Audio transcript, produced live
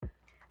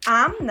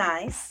I'm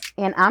nice.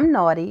 And I'm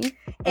naughty.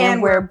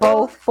 And we're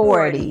both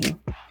 40.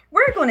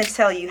 We're going to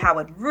tell you how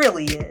it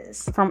really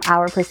is. From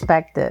our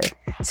perspective.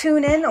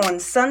 Tune in on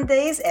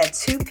Sundays at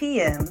 2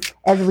 p.m.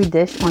 as we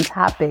dish on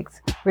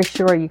topics we're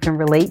sure you can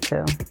relate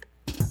to.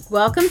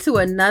 Welcome to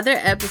another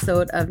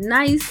episode of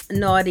Nice,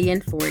 Naughty,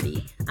 and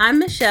 40. I'm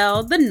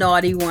Michelle, the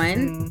naughty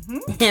one,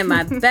 and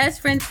my best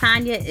friend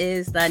Tanya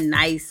is the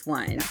nice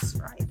one. That's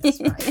right,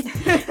 that's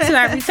right. To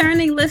our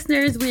returning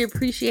listeners, we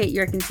appreciate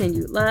your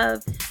continued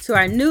love. To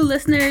our new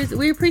listeners,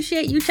 we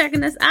appreciate you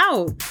checking us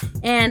out,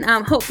 and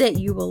hope that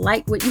you will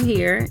like what you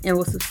hear and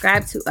will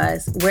subscribe to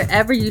us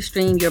wherever you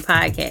stream your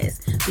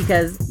podcast,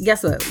 because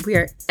guess what? We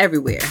are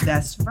everywhere.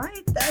 That's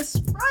right,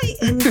 that's right.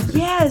 And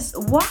yes,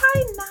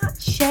 why not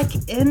check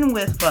in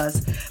with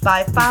us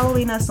by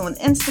following us on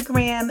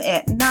Instagram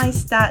at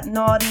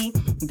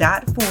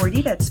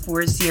nice.naughty.40, that's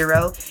 40,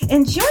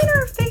 and join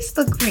our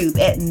Facebook group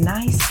at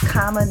nice,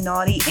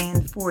 naughty,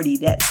 and 40,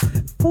 that's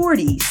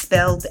 40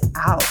 spelled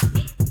out.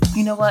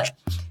 You know what?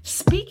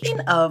 Speaking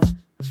of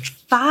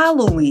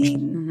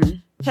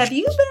following, have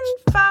you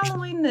been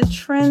following the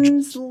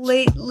trends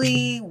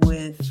lately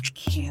with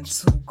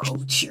cancel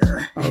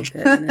culture? Oh,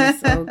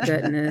 goodness. Oh,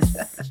 goodness.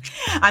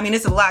 I mean,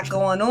 it's a lot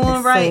going on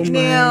It's right so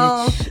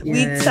now. much.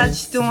 We Yes.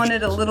 touched on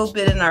it a little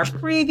bit in our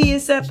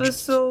previous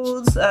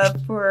episodes.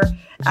 For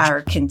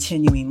our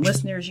continuing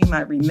listeners, you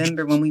might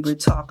remember when we were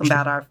talking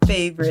about our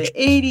favorite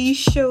 80s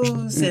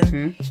shows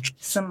and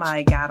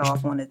somebody got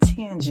off on a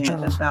tangent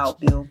about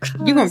Bill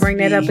Cosby. You gonna bring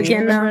that up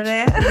again now? Remember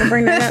that? You gonna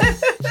bring that up?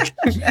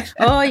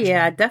 Oh,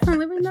 yeah. I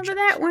definitely remember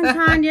that one,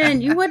 Tanya,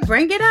 and you would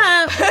bring it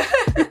up.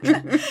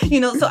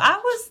 So I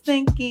was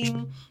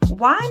thinking,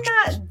 why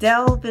not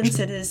delve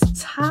into this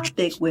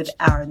topic with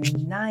our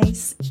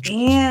nice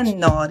and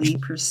naughty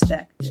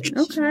perspectives?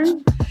 Okay.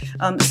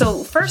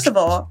 So first of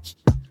all,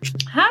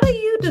 how do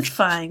you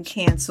define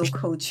cancel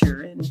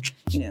culture? And,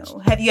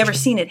 have you ever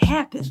seen it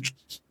happen?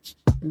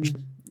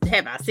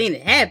 Have I seen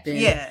it happen?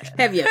 Yeah.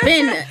 Have you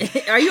been?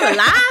 Are you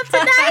alive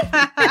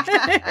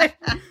today?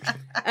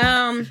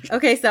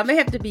 Okay, so I'm gonna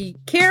have to be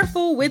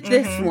careful with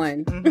this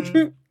one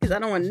because I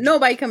don't want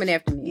nobody coming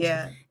after me.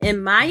 Yeah.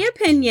 In my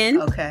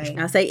opinion, Okay.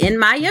 I'll say in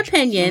my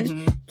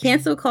opinion,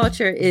 cancel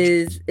culture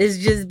is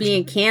just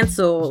being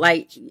canceled.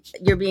 Like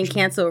you're being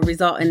canceled,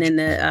 resulting in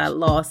the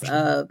loss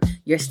of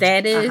your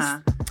status.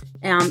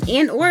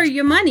 And or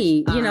your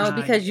money,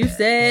 because you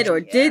said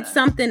or did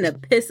something to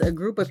piss a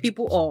group of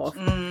people off,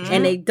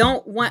 and they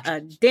don't want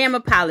a damn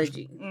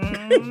apology.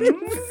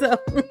 So,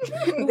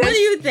 what do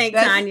you think,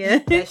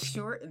 Tanya? That's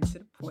short and to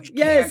the point.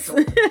 Yes.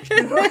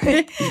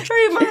 It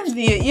reminds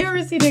me, you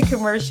ever seen a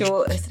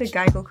commercial? Is it a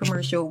Geico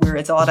commercial where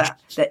it's all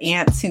the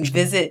ants who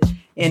visit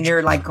and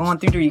they're like going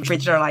through the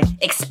refrigerator like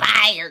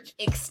expired.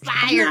 No,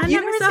 I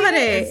never saw that.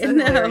 It's a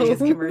hilarious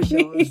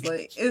commercial.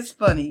 It's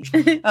funny.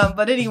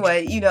 But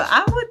anyway,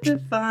 I would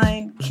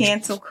define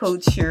cancel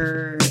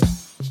culture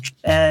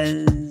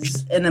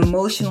as an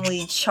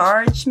emotionally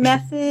charged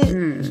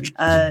method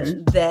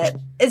that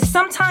it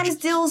sometimes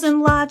deals in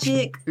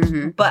logic,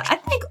 but I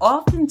think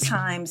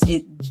oftentimes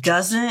it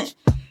doesn't,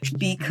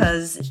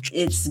 because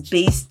it's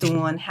based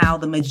on how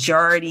the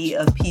majority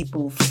of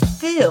people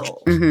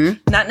feel,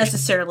 not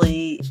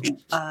necessarily,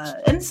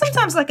 and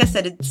sometimes, like I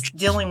said, it's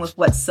dealing with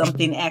what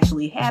something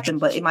actually happened,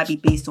 but it might be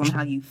based on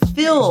how you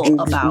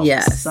feel about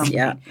something.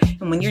 Yeah.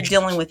 And when you're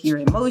dealing with your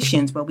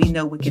emotions, well, we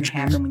know what can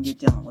happen when you're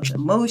dealing with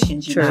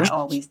emotions. You're not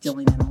always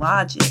dealing in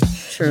logic.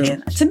 True.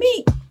 And to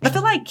me, I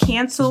feel like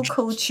cancel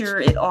culture,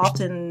 it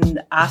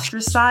often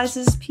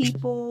ostracizes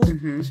people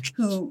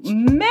who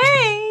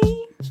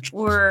may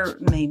or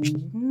may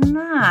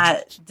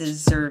not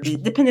deserve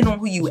it, depending on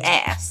who you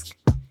ask.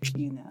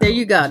 There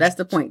you go. That's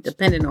the point.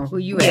 Depending on who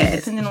you ask.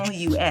 Depending on who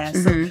you ask.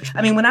 So,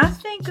 I mean, when I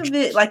think of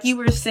it, like you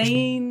were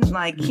saying,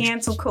 like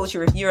cancel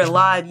culture, if you're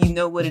alive, you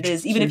know what it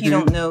is. Even if you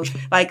don't know,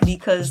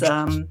 because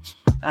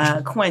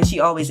Quinn,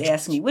 she always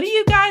asks me, what are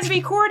you guys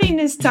recording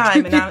this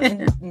time?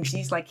 And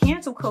she's like,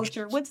 cancel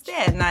culture, what's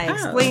that? And I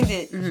explained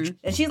it.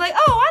 And she's like,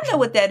 oh, I know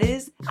what that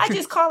is. I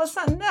just call it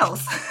something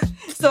else.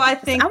 So I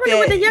think I wonder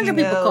what the younger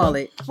people call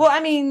it. Well, I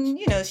mean,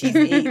 she's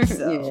 8,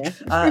 so.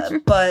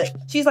 But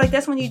she's like,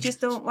 that's when you just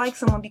don't like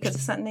someone because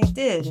of something they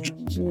did.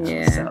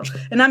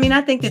 And I mean,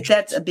 I think that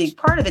that's a big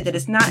part of it, that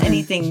it's not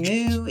anything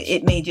new.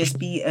 It may just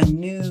be a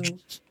new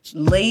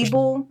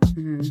label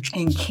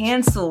and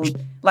canceled.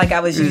 Like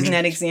I was using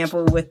that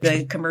example with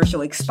the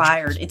commercial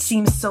expired. It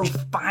seems so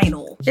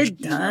final.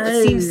 It does.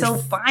 It seems so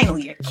final.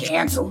 You're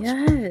canceled.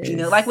 Yes.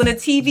 Like when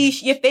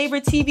your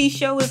favorite TV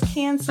show is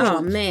canceled.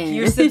 Oh man,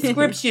 your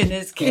subscription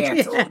is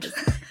canceled.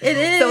 It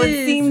is. So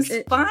it seems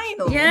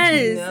final.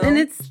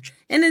 Yes,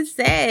 and it's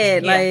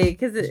sad,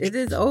 because it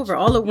is over.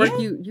 All the work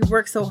you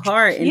work so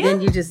hard, and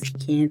then you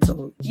just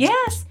cancel.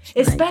 Yes,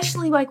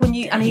 especially like when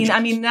you. I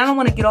mean, I don't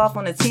want to get off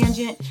on a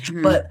tangent,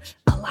 but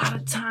a lot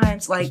of times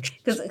times, like,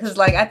 because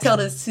like I tell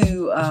this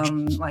to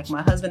like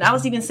my husband. I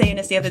was even saying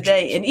this the other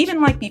day, and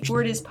even like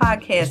before this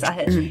podcast, I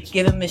had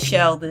given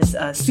Michelle this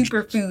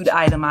superfood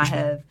item I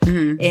have,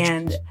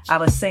 and I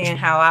was saying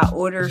how I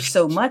order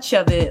so much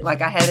of it.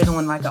 Like I had it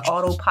on like an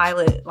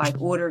autopilot, like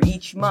order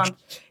each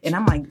month, and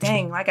I'm like,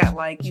 dang, I got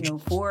like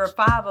 4 or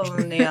 5 of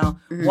them now.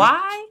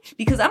 Why?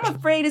 Because I'm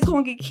afraid it's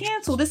going to get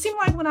canceled. It seems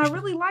like when I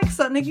really like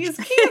something, it gets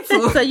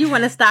canceled. So you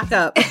want to stock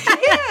up.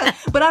 Yeah,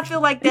 but I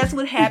feel like that's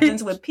what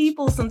happens with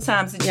people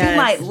sometimes, that you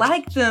might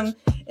like them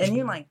and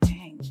you're like,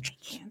 dang, they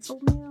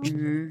canceled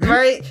now,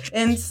 right?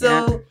 And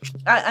so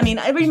I mean,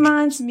 it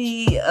reminds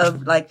me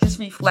of like just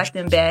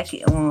reflecting back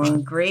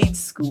on grade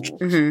school,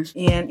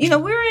 and we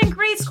were in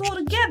grade school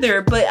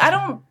together, but I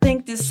don't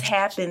think this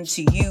happened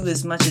to you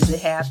as much as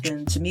it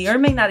happened to me, or it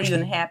may not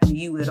even happen to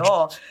you at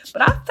all.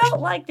 But I felt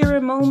like there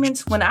were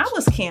moments when I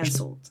was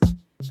canceled.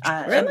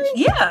 Really?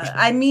 Yeah,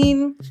 I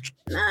mean,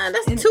 nah,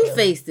 that's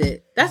two-faced.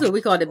 That's what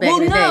we called it back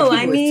in the day.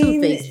 People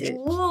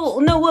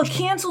was two-faced.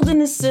 Canceled in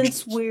the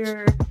sense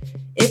where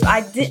if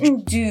I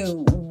didn't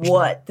do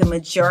what the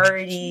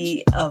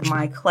majority of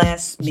my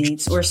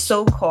classmates or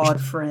so-called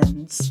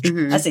friends,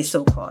 I say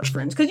so-called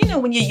friends, because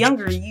when you're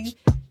younger,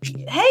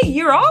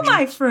 you're all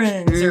my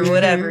friends or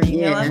whatever.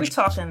 Like we're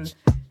talking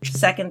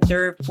 2nd,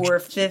 3rd,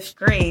 4th, 5th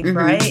grade,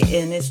 right?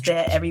 And it's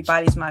that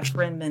everybody's my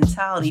friend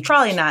mentality.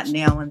 Probably not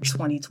now in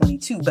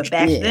 2022, but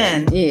back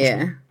then.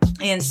 Yeah.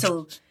 And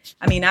so,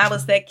 I mean, I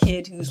was that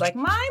kid who's like,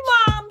 my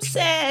mom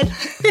said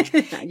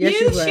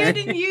you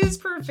shouldn't use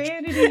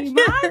profanity.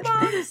 My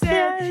mom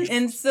said.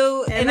 And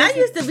so, and I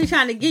used to be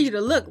trying to give you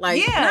the look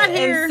like, not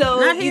here, and so,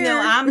 not here.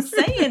 I'm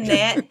saying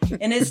that,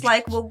 and it's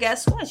like, well,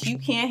 guess what? You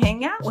can't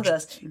hang out with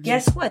us.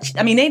 Guess what?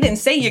 I mean, they didn't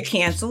say you're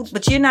canceled,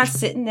 but you're not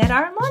sitting at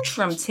our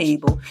lunchroom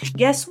table.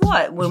 Guess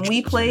what? When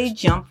we play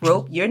jump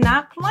rope, you're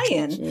not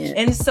playing. Yeah.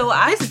 And so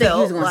I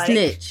felt like,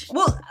 snitch.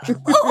 Well,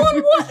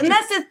 on what? And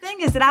that's the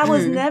thing, is that I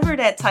was never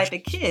that type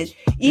of kid.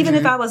 Even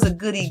if I was a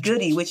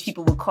goody-goody, which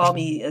people would call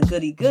me a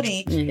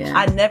goody-goody,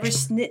 I never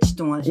snitched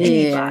on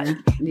anybody.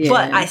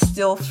 But I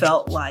still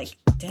felt like,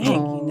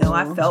 dang,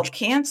 I felt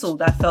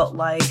canceled. I felt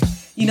like,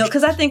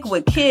 because I think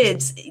with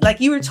kids, like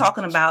you were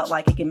talking about,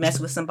 like it can mess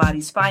with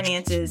somebody's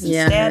finances and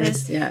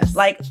status. Yes.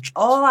 Like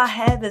all I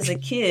have as a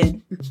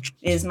kid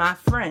is my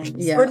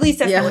friends. Or at least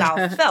that's what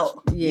I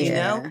felt. I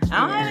don't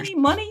have any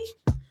money.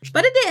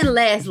 But it didn't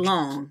last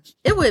long.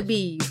 It would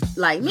be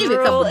like maybe a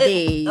couple of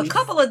days. A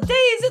couple of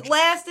days. It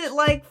lasted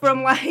like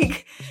from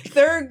like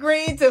 3rd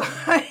grade to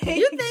like.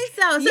 You think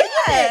so? So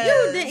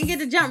you didn't get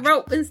to jump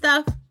rope and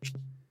stuff?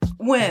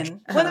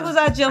 When was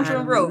I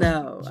jumping rope?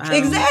 No.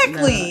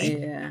 Exactly.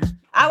 Yeah.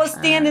 I was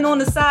standing on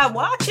the side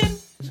watching.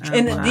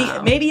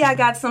 Maybe I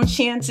got some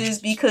chances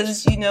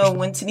because,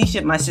 when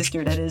Tanisha, my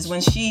sister, that is, when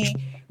she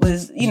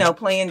was,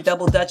 playing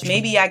double dutch,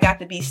 maybe I got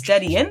to be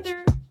steady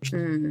ender.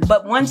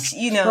 But once,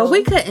 Well,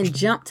 we couldn't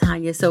jump,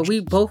 Tanya, so we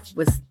both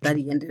was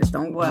study enders.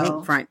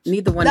 Don't front.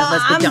 Neither one of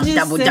us could jump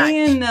double dutch. I'm just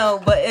saying,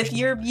 though, but if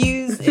you're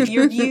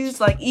abused,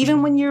 like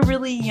even when you're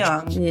really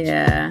young,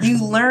 you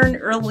learn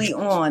early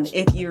on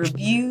if your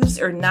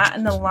views are not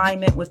in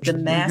alignment with the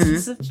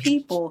masses of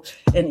people.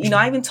 And,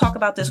 I even talk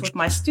about this with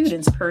my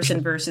students,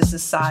 person versus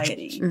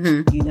society.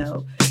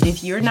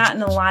 If you're not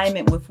in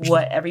alignment with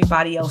what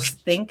everybody else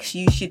thinks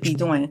you should be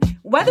doing,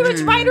 whether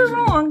it's right or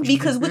wrong,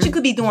 because what you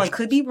could be doing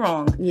could be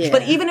wrong. Yeah.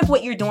 But even if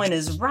what you're doing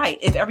is right,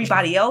 if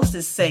everybody else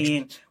is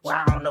saying, well,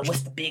 I don't know,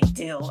 what's the big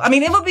deal? I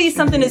mean, it would be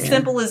something as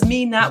simple as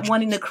me not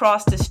wanting to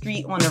cross the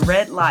street on a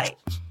red light.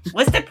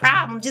 What's the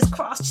problem? Just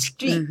cross the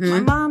street.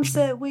 My mom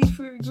said, wait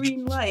for a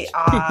green light.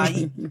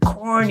 You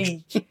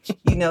corny.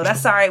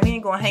 That's all right. We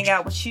ain't going to hang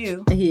out with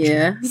you.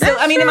 Yeah. So,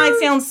 I mean, it might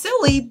sound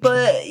silly,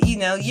 but,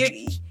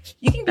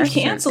 you can be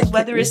canceled,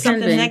 whether it's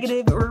something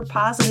negative or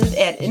positive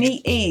at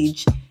any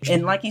age.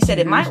 And like you said,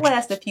 it might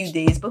last a few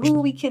days, but who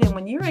are we kidding?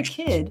 When you're a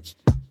kid,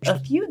 a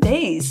few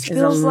days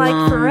feels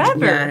like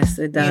forever. Yes,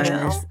 it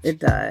does. It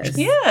does.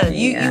 Yeah,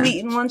 you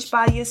eating lunch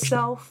by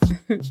yourself.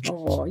 You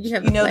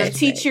have the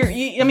teacher.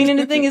 And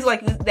the thing is,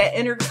 like that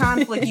inner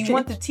conflict. You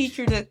want the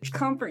teacher to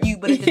comfort you,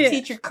 but if the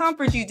teacher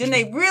comforts you, then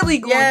they really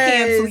go and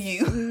cancel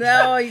you.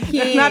 No, you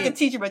can't. Not the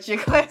teacher, but your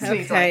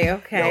classmates.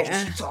 Okay.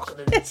 She's talking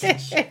to the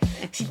teacher.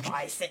 She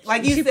probably said,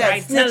 like you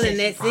said, telling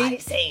it.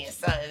 Saying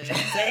something.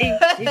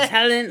 She's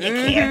telling.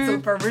 You're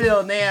canceled for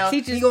real now.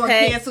 Teacher's gonna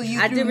pet. Cancel you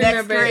I through do next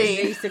remember grade.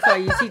 They used to call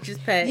you teacher's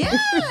pet.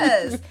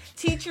 Yes,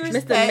 teacher's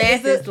Mr.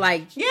 pet. Mathis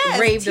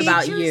raved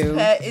about you. Teacher's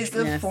pet is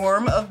a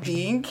form of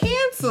being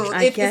canceled,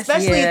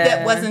 especially if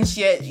that wasn't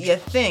your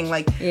thing.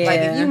 Like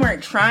if you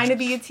weren't trying to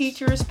be a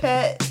teacher's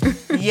pet,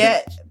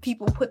 yet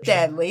people put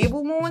that label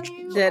on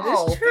you. That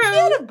is true.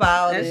 Forget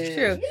about it. That's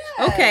true.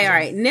 Yes. Okay, all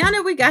right. Now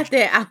that we got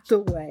that out the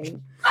way,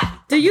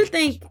 do you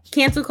think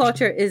cancel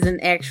culture is an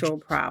actual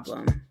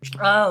problem?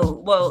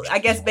 Oh, well, I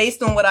guess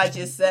based on what I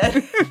just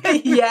said,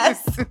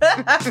 yes.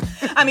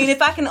 I mean,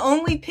 if I can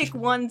only pick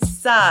one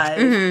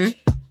side,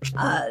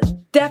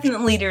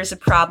 definitely there's a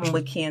problem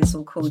with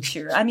cancel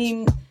culture. I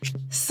mean,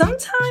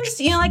 sometimes,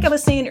 like I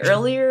was saying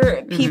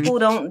earlier, people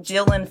don't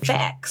deal in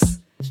facts.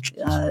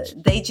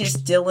 they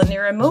just deal in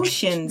their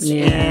emotions.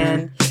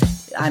 And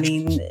I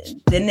mean,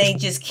 then they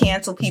just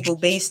cancel people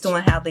based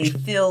on how they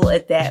feel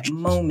at that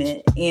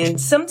moment. And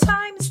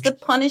sometimes the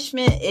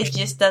punishment, it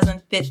just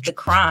doesn't fit the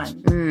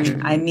crime.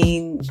 I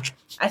mean,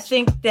 I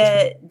think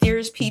that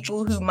there's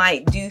people who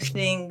might do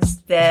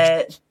things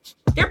that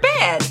they're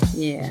bad.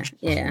 Yeah.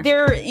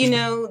 They're,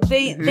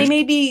 they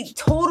may be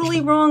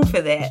totally wrong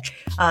for that.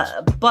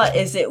 But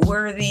is it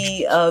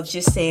worthy of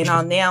just saying,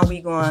 oh, now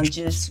we're going to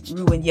just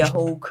ruin your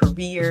whole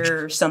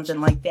career or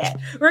something like that?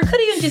 Or it could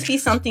even just be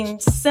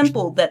something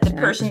simple that the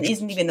person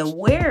isn't even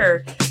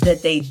aware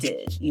that they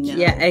did,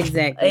 Yeah,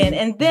 exactly.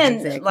 And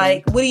then,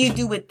 like, what do you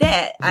do with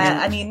that?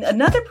 I mean,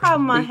 another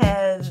problem I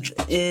have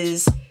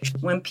is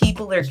when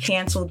people are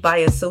canceled by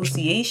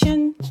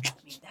association.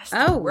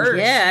 Oh, worst,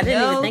 yeah. I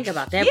didn't even think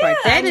about that part.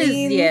 That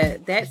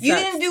you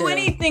didn't do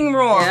anything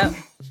wrong. Yep.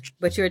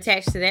 But you're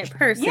attached to that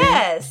person.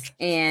 Yes.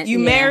 And you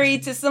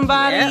married to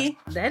somebody.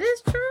 Yep. That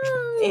is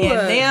true.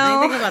 And now,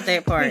 I didn't think about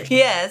that part.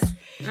 Yes.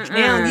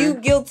 Now you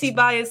guilty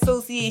by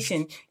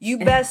association. You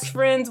best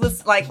friends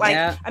with like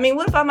I mean,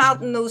 what if I'm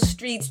out in those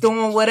streets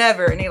doing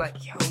whatever and they're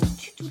like, yo,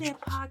 did you do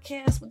that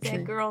podcast with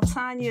that girl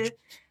Tanya?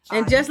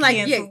 And just like,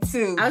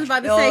 too. I was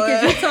about to say,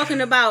 because you're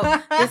talking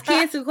about this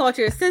cancel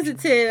culture is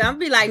sensitive. I'll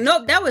be like,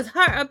 nope, that was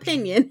her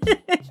opinion.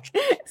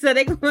 So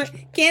they going to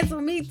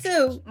cancel me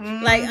too.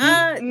 Like,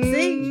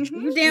 see,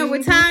 you down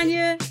with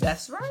Tanya?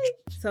 That's right.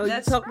 So you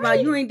talk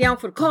about you ain't down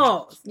for the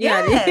cause.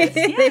 Yes,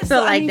 they feel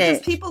so, like that.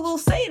 Because people will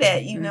say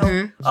that,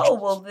 oh,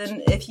 well,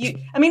 then if you,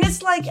 I mean,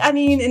 it's like, I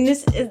mean, and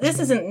this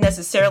isn't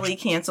necessarily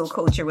cancel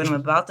culture, what I'm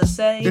about to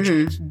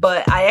say,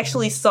 but I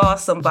actually saw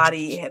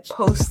somebody had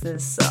post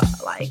this,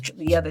 like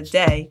the other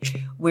day,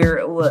 where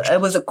it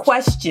was a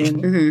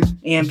question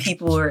and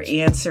people were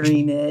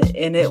answering it,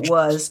 and it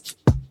was,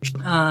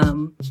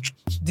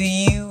 do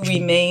you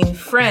remain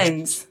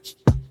friends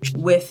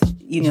with,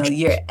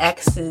 your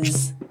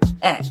ex's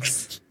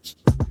ex?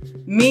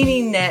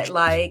 Meaning that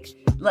like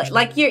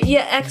your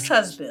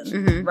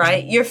ex-husband,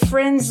 right? You're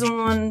friends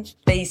on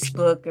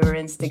Facebook or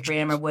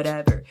Instagram or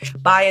whatever.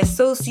 By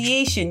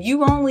association,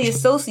 you only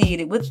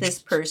associated with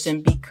this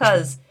person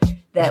because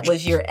that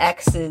was your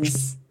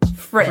ex's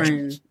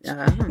friend.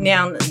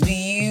 Now, do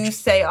you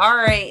say, all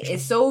right,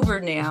 it's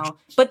over now,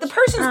 but the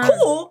person's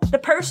cool. The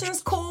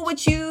person's cool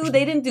with you.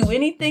 They didn't do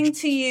anything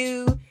to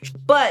you,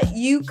 but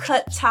you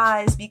cut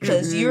ties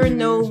because you're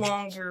no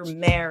longer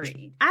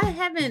married. I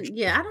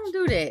don't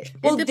do that.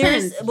 Well, it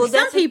depends.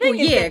 Some people,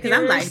 because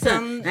I'm like,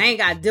 I ain't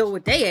got to deal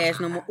with their ass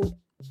no more. Ooh,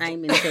 I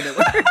ain't mean to say that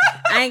word.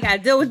 I ain't got to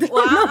deal with them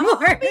no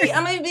more.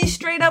 I'm going to be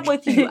straight up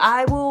with you.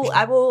 I will,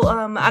 I don't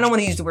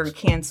want to use the word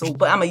cancel,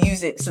 but I'm going to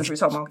use it since we're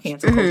talking about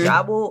cancel culture.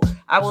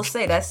 I will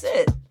say that's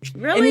it.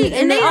 Really?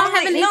 And they don't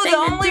have anything the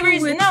only to do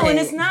reason, with no, it. And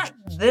it's not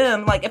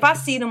them. Like, if I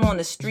see them on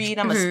the street,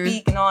 I'm going to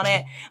speak and all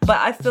that. But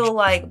I feel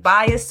like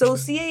by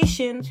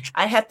association,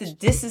 I have to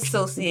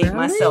disassociate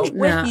myself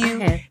with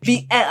you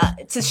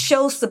to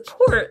show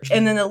support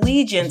and an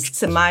allegiance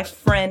to my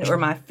friend or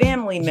my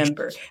family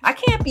member. I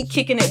can't be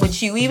kicking it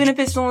with you, even if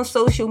it's on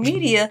social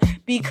media,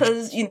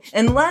 because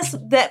unless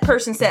that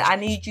person said, I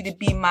need you to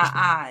be my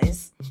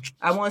eyes.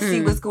 I want to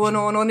see what's going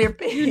on their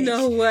page. You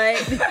know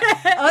what? Other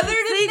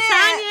than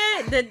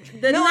that, Tanya,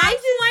 the nice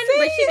one,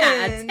 but she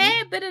got a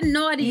tad bit of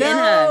naughty in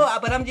her. No,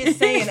 but I'm just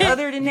saying,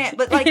 other than that,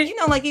 but like,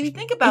 like if you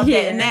think about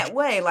that in that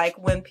way,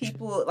 like when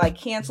people like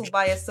cancel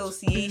by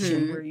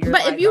association, where you're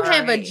but like, if you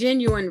have a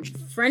genuine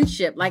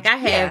friendship, like I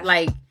have,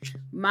 like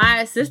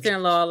my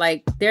sister-in-law,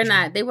 like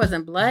they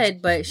wasn't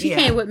blood, but she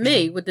came with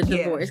me with the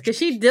divorce because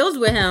she deals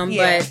with him,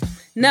 but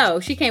no,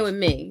 she came with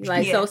me.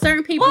 Like, so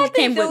certain people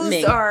came with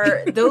me.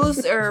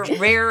 Those are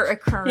rare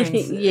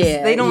occurrences.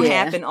 They don't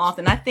happen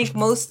often. I think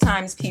most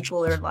times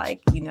people are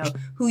like,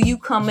 who you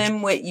come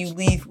in with, you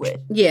leave with.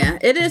 Yeah,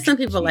 it is some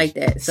people like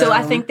that. So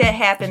I think that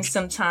happens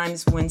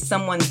sometimes when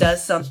someone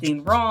does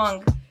something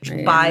wrong.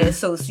 By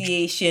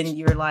association,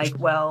 you're like,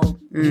 well,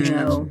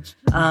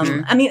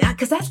 I mean,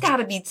 because that's got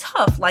to be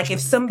tough. Like if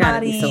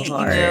somebody,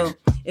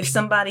 if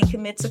somebody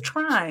commits a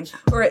crime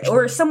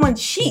or someone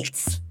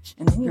cheats,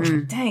 and then you're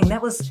like, dang,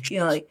 that was,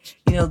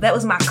 that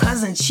was my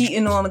cousin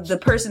cheating on the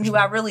person who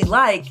I really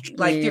like.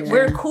 Like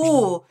we're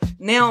cool.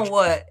 Now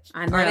what?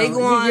 I know. Are they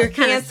going? You're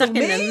kind of stuck in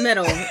the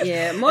middle.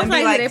 Yeah, most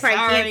likely like, they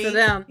probably cancel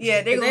them.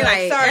 Yeah, they're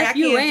like, sorry, I can't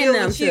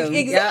deal with you.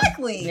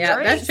 Exactly. Yeah,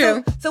 right? that's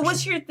true. So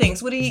what's your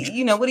things? What do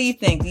you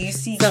think? Do you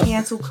see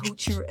cancel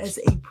culture as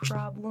a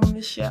problem,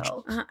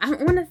 Michelle?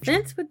 I'm on the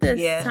fence with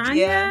this,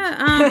 Tanya.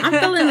 I'm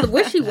feeling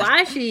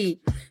wishy-washy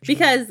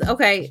because,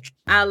 okay,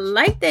 I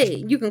like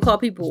that you can call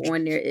people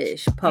on their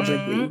ish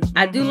publicly.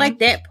 I do like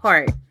that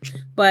part,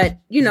 but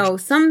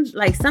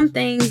some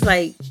things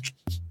like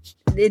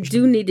it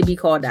do need to be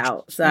called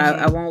out. So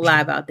I won't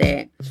lie about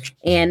that.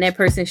 And that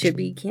person should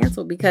be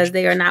canceled because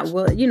they are not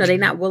they're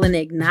not willing to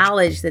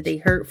acknowledge that they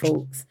hurt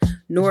folks,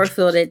 nor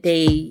feel that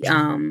they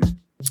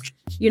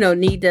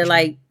need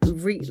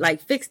to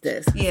fix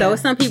this. So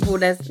some people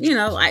that's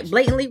like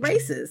blatantly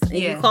racist, and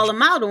you call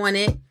them out on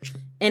it.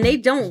 and they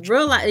don't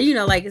realize,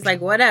 like it's like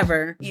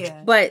whatever.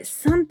 Yeah. But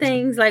some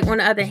things, like on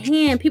the other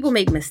hand, people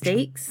make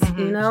mistakes,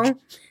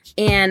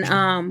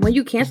 and when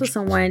you cancel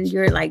someone,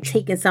 you're like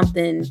taking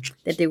something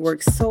that they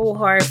worked so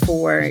hard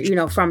for,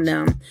 from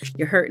them.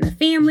 You're hurting the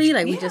family,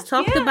 like we just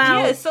talked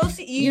about. Yeah. So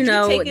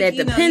that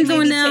depends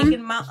on them.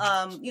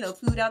 Taking,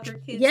 food out their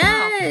kids'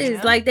 Yes,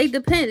 mouth, like they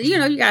depend.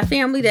 You got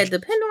family that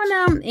depend on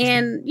them,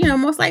 and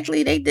most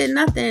likely they did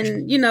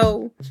nothing.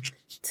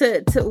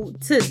 To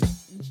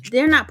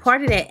they're not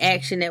part of that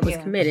action that was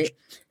committed.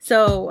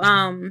 So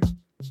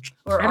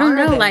or I don't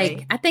know. They?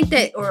 Like I think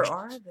that, or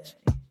are they?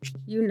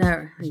 You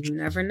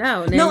never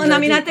know. No, and I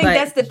think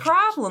that's the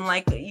problem.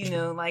 Like,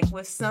 like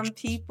with some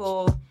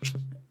people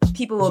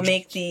will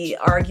make the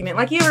argument.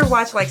 Like, you ever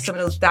watch like some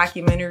of those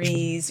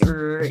documentaries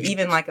or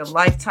even like a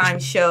Lifetime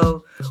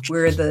show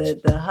where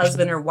the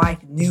husband or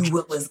wife knew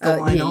what was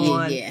going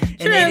on and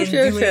they didn't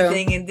do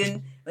anything, and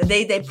then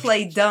they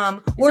play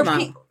dumb,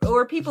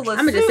 or people assume.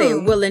 I'm just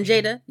saying, Will and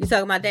Jada. You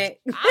talking about that?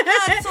 I'm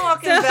not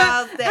talking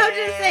about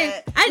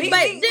that. I'm just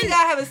saying. We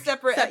gotta have a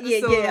separate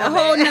episode. A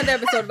whole nother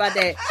episode about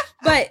that.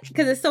 But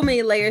because there's so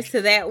many layers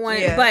to that one.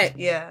 But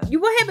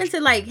what happened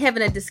to like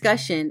having a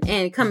discussion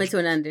and coming to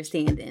an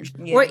understanding,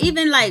 or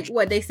even like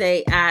what they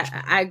say?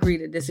 I agree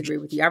to disagree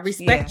with you. I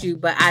respect you,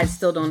 but I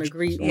still don't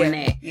agree on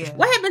that. Yeah.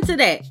 What happened to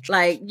that?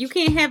 Like, you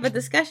can't have a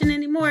discussion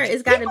anymore.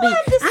 It's got to be.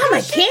 I'm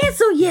gonna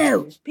cancel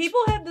you. People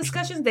have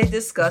discussions. They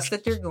discuss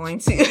that they're going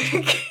to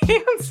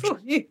cancel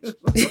you.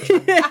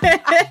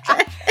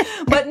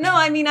 But no,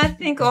 I mean, I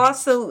think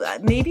also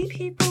maybe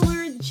people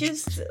are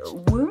just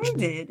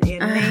wounded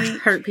and they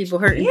hurt people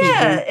hurting people.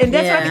 And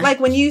that's why, like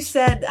when you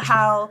said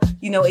how,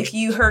 if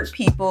you hurt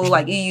people,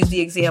 like you use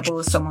the example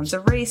of someone's a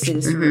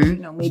racist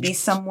or, maybe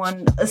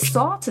someone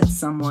assaulted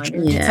someone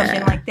or did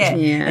something like that.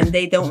 And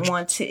they don't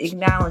want to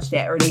acknowledge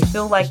that, or they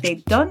feel like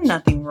they've done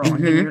nothing wrong.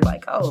 And you're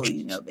like, oh,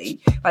 they,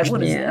 like,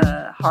 what is it,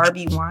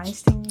 Harvey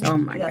Weinstein? Oh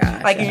my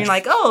God. Like, and you're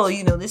like, oh,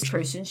 this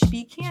person should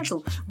be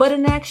canceled. But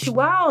in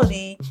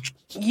actuality,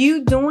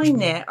 you doing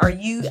that,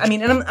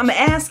 and I'm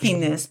asking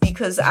this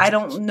because I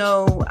don't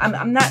know,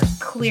 I'm not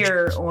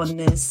clear on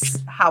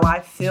this, how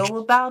I feel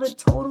about it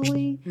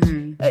totally,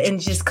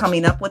 and just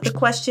coming up with the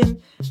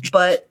question,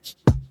 but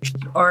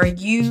are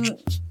you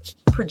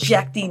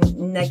projecting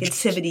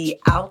negativity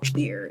out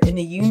there in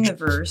the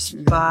universe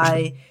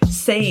by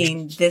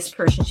saying this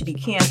person should be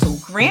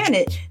canceled?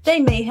 Granted, they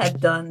may have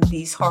done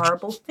these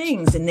horrible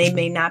things and they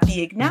may not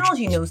be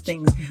acknowledging those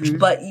things,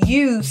 but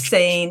you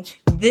saying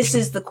this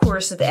is the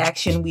course of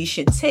action we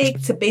should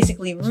take to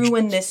basically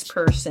ruin this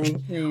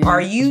person.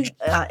 Are you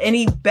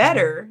any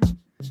better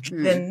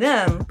than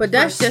them? But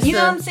that's just, what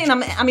I'm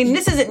saying?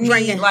 This isn't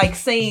me like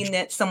saying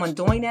that someone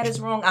doing that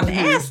is wrong. I'm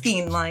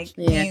asking, like,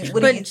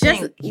 what do you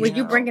think? When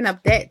you bringing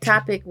up that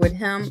topic with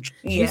him,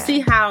 you see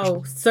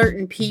how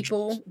certain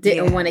people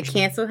didn't want to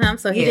cancel him,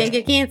 so he didn't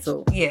get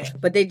canceled.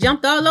 But they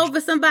jumped all over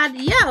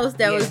somebody else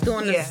that was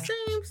doing the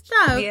same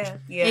stuff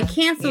and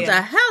canceled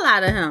the hell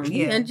out of him.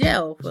 He's in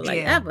jail for like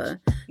ever.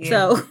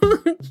 So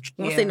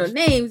won't say no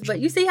names, but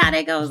you see how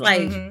that goes.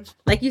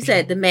 Like you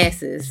said, the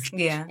masses.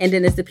 And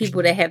then it's the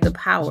people that have the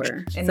power.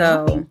 And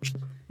so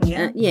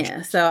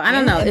so I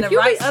don't know if you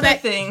right respect other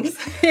things.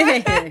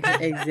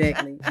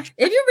 Exactly.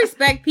 If you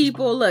respect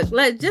people, look,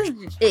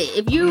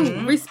 if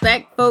you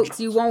respect folks,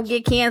 you won't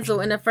get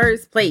canceled in the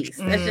first place.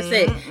 That's just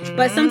it.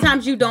 But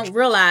sometimes you don't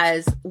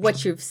realize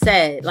what you've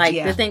said. Like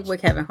the thing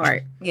with Kevin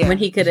Hart when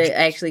he could have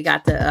actually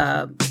got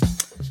the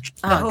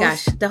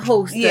the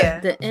host.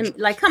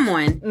 Like, come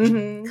on.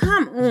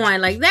 Come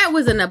on. Like, that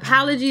was an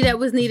apology that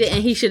was needed,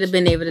 and he should have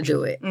been able to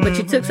do it. But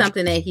you took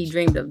something that he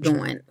dreamed of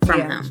doing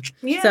from him.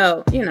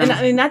 So,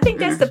 And I think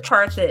that's the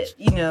part that,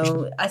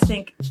 I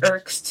think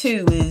irks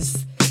too,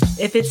 is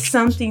if it's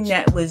something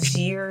that was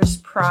years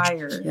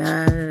prior.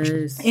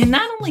 Yes. And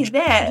not only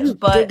that,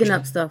 but digging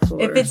up stuff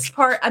for if it's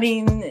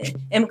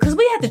and because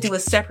we have to do a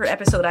separate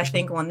episode, I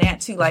think, on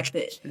that too, like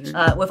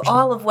with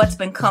all of what's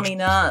been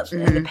coming up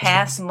in the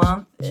past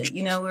month,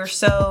 or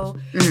so,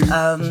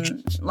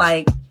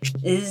 like,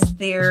 is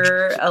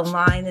there a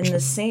line in the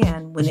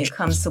sand when it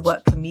comes to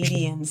what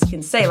comedians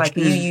can say? Like,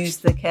 you use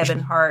the Kevin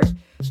Hart,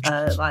 it's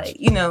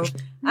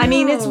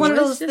one of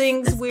those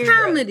things where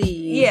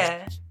comedy.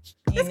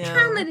 It's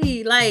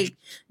comedy, like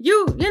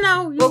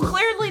well,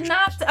 clearly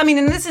not.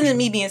 And this isn't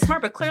me being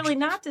smart, but clearly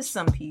not to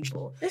some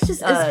people. It's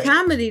just it's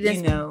comedy.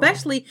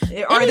 Especially,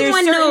 are there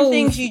certain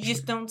things you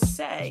just don't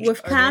say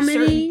with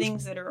comedy?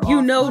 Things that are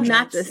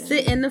not to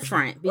sit in the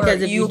front,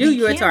 because if you do,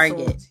 you're a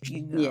target.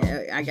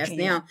 Yeah, I guess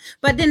now.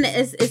 But then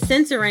it's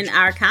censoring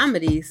our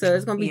comedy, so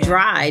it's gonna be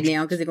dry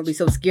now because they're gonna be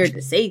so scared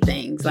to say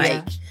things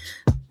like.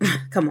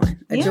 Come on,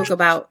 a joke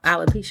about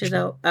alopecia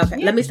though.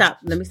 Okay, let me stop.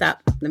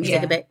 Let me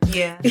take it back.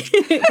 Yeah.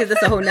 Because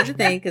it's a whole nother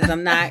thing. Because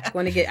I'm not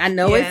going to get, I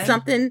know it's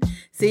something.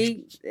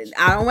 See,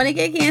 I don't want to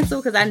get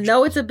canceled because I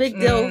know it's a big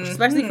deal,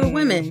 especially for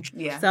women.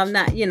 Yeah. So I'm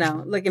not,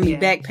 look at me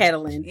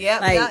backpedaling. Yeah.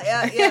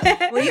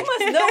 Well, you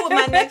must know what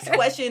my next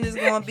question is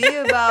going to be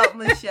about,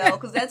 Michelle,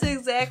 because that's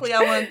exactly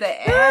I wanted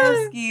to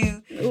ask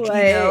you.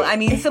 I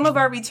mean, some of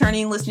our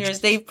returning listeners,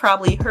 they've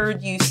probably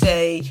heard you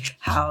say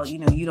how,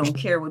 you don't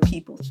care what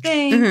people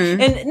think.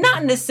 And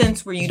not in the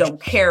sense where you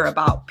don't care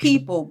about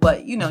people,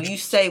 but, you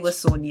say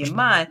what's on your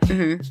mind.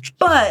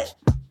 But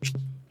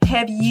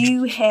have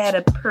you had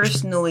a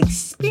personal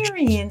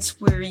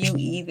experience where you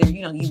either,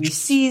 you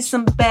received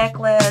some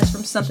backlash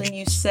from something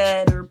you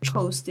said or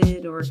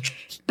posted, or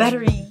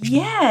better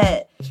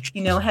yet,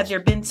 have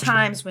there been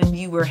times when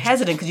you were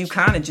hesitant, because you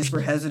kind of just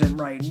were hesitant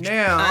right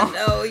now. I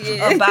know,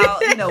 yeah.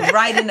 About,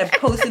 writing or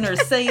posting or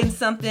saying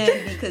something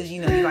because,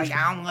 you're like,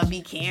 I don't want to be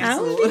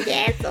canceled. I don't want to be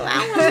canceled. I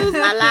don't want to lose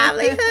my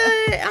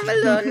livelihood. I'm a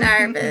little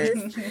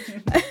nervous.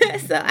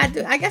 So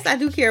I guess I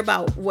do care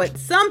about what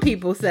some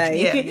people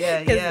say.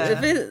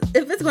 Yeah.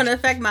 If it's going to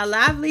affect my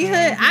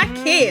livelihood, I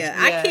care.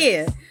 I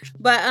care.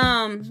 But,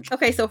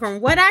 okay, so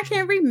from what I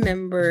can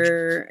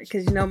remember,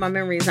 because, my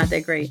memory is not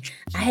that great,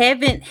 I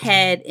haven't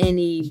had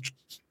any,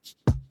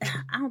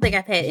 I don't think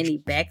I've had any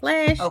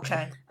backlash.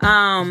 Okay.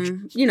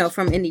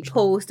 From any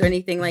post or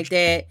anything like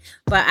that.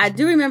 But I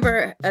do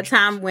remember a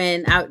time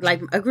when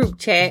like a group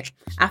chat,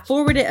 I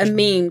forwarded a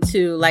meme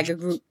to like a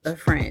group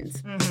of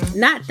friends,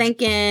 not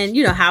thinking,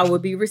 how it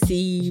would be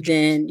received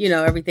and,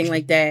 everything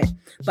like that.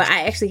 But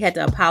I actually had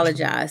to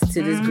apologize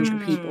to this group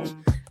of people.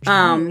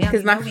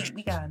 Because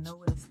we gotta know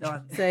what it's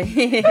done.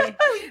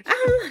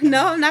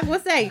 No, I'm not gonna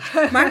say.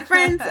 My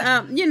friends,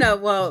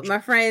 my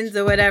friends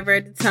or whatever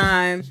at the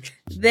time,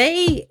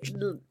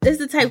 it's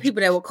the type of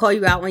people that will call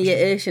you out on your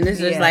ish, and it's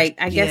just like,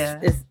 I guess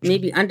it's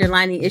maybe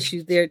underlining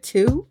issues there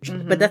too.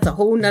 But that's a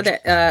whole nother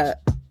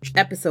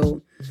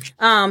episode.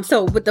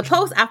 So with the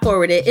post I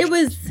forwarded, it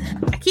was,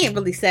 I can't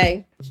really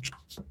say,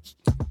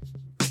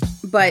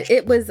 but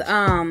it was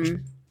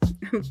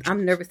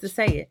I'm nervous to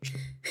say it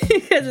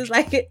because it's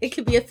like it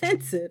could be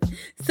offensive.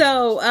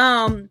 So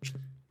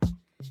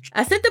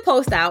I sent the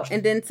post out,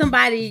 and then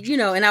somebody,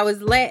 and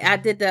I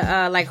did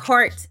the like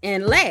heart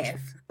and laugh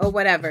or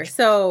whatever.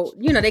 So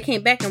they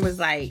came back and was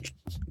like,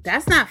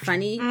 "That's not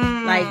funny.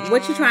 Like,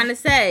 what you trying to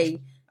say?"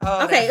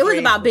 Oh, okay, it was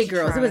about big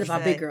girls. It was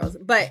about big girls,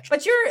 but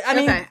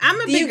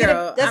I'm a big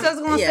girl. That's what I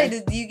was gonna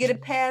say. Do you get a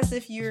pass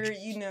if you're,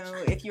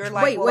 if you're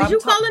like? Wait, was you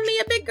calling me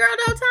a big girl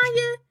though,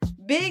 Tanya?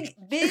 Big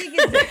is.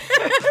 Tanya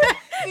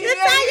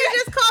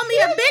just called me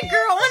a big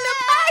girl on the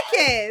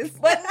podcast.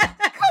 But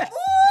come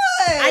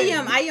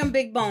on, I am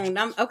big boned.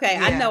 I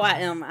know I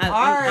am.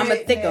 I'm a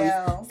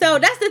thickum. So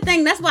that's the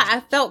thing. That's why I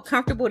felt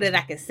comfortable that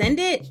I could send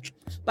it.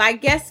 But I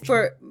guess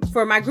for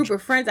my group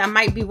of friends, I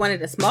might be one of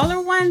the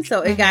smaller ones,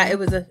 so it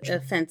was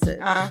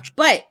offensive.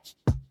 But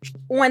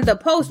on the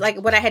post, like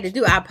what I had to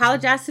do, I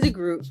apologized to the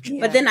group,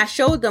 but then I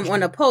showed them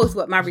on the post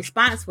what my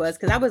response was,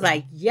 because I was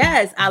like,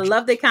 yes, I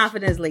love the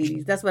confidence,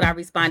 ladies. That's what I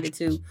responded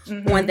to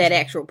on that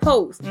actual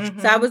post.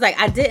 So I was like,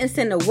 I didn't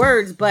send the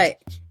words,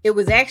 but it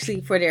was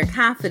actually for their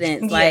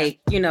confidence. Like,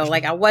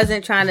 like I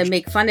wasn't trying to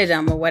make fun of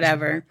them or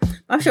whatever.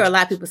 I'm sure a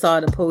lot of people saw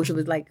the post. It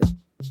was like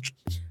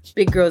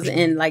big girls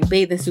in like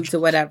bathing suits or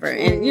whatever,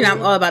 and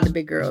I'm all about the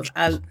big girls.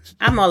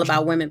 I'm all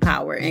about women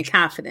power and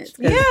confidence.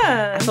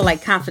 I feel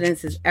like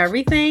confidence is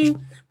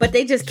everything. But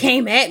they just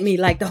came at me,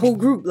 like the whole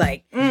group,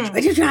 like,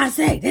 what you trying to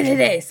say?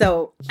 Da-da-da.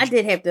 So I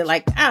did have to,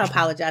 like, I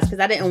apologize because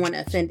I didn't want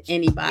to offend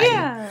anybody.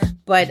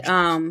 But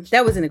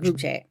that was in a group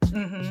chat.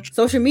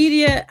 Social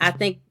media, I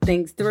think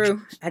things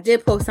through. I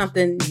did post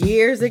something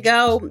years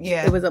ago.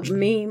 It was a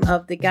meme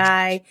of the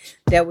guy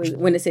that was,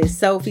 when it says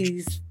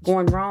selfies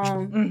going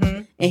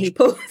wrong, and he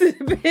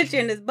posted a picture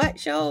and his butt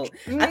showed.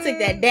 I took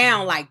that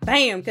down like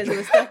bam, because it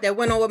was stuff that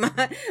went on with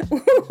my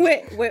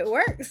with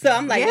work. So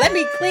I'm like, let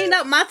me clean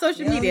up my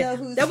social media.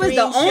 That was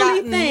the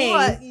only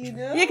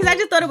thing. Because I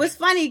just thought it was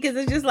funny, because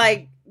it's just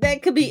like,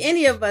 that could be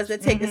any of us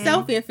that take a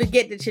selfie and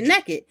forget that you're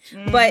naked.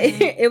 But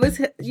it was,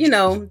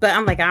 but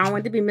I'm like, I don't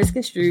want it to be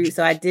misconstrued.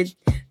 So I did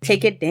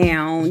take it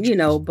down,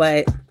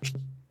 but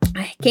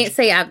I can't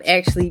say I've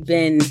actually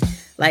been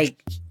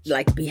like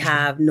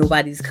Beehive,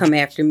 nobody's come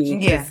after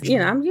me. I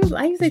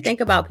usually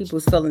think about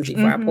people's feelings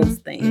before I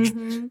post things.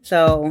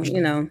 So,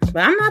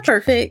 but I'm not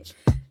perfect.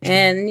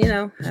 And,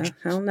 I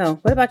don't know.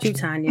 What about you,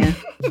 Tanya?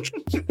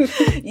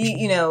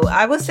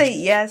 I would say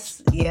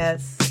yes.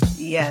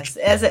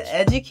 As an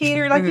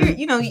educator, like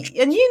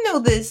you're,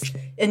 this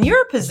in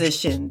your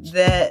position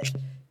that,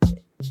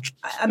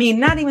 I mean,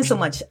 not even so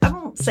much, I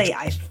won't say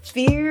I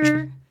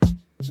fear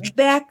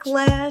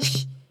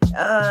backlash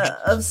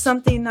of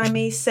something I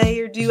may say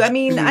or do. I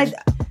mean, I'm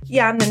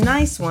the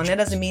nice one. That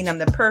doesn't mean I'm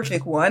the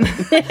perfect one.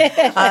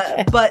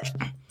 But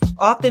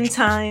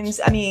oftentimes,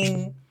 I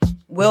mean,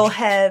 we'll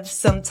have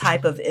some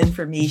type of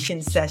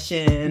information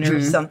session or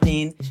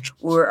something,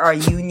 or our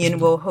union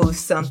will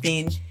host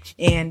something,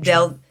 and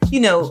they'll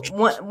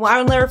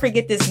I'll never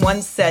forget this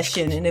one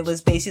session, and it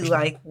was basically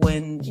like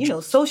when,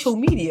 social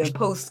media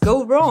posts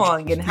go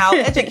wrong and how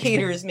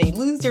educators may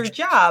lose their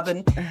job.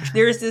 And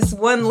there's this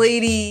one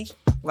lady,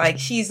 like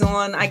she's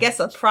on, I guess,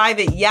 a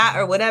private yacht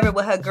or whatever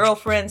with her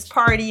girlfriends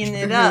partying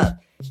it up.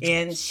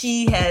 And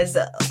she has,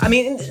 a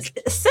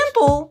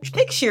simple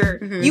picture.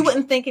 You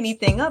wouldn't think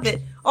anything of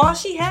it. All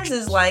she has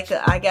is like,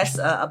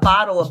 a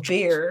bottle of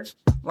beer.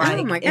 Like,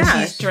 oh my gosh.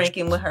 And she's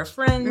drinking with her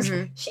friends.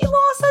 She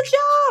lost her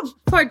job.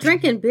 For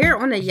drinking beer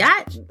on a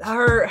yacht?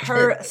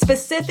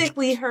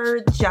 Specifically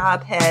her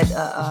job had,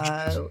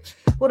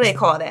 what do they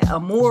call that? A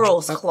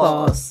morals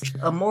clause.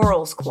 A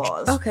morals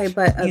clause. Okay,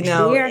 but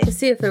beer, I could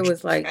see if it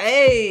was like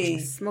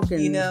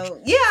smoking. Yeah,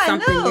 I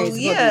know.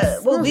 Yeah.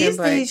 Well, these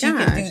days you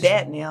can do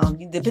that now,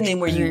 depending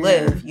where you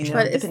live,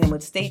 depending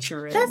what state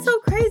you're in. That's so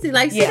crazy.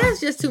 Like, see,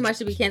 that's just too much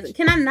to be canceled.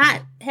 Can I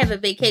not have a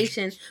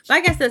vacation? But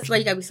I guess that's why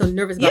you gotta be so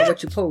nervous about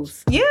what you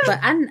post. Yeah. But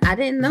I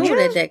didn't know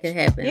that could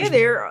happen. Yeah,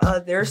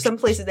 there are some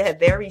places that have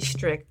very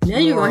strict. Now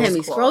you're gonna have me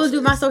scrolling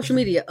through my social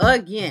media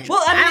again.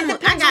 Well, it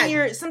depends on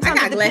your.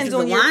 Sometimes it depends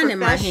on your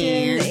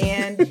profession,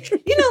 and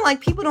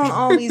like people don't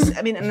always.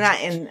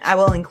 And I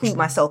will include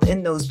myself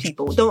in those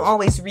people. Don't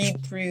always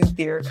read through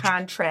their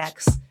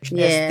contracts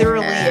as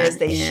thoroughly as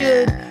they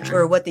should,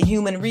 or what the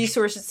human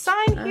resources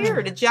sign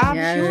here. The job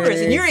is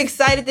yours, and you're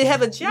excited to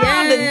have a job,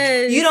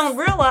 and you don't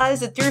realize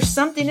that there's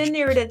something in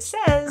there that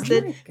says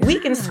that we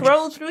can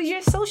scroll through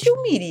your social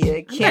media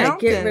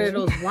account. Get rid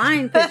of those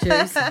wine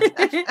pictures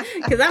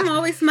because I'm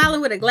always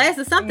smiling with a glass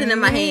of something in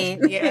my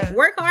hand. Yeah.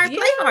 Work hard, play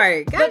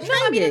hard. But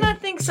I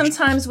think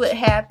sometimes what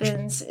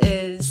happens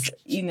is,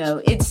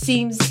 it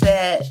seems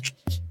that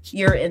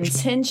your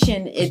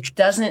intention, it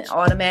doesn't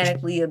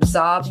automatically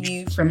absolve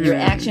you from your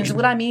actions.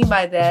 What I mean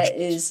by that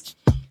is,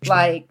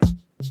 like,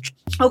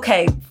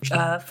 okay,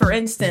 for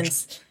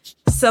instance,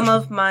 some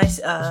of my,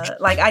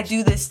 I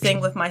do this thing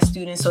with my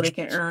students so they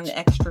can earn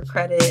extra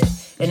credit,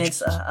 and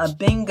it's a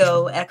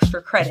bingo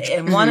extra credit.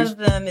 And one of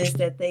them is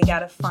that they got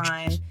to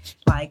find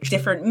like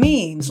different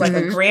memes, like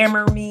a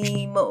grammar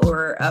meme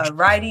or a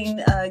writing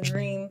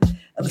meme.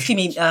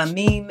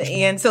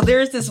 And so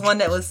there's this one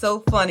that was so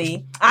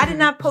funny. I did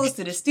not post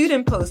it. A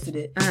student posted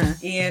it.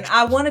 And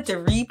I wanted to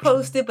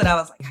repost it, but I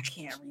was like, I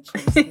can't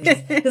repost this.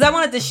 Because I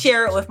wanted to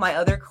share it with my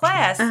other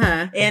class.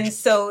 And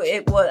so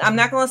it was, I'm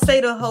not going to say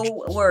the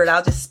whole word.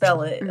 I'll just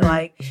spell it.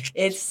 Like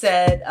it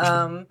said,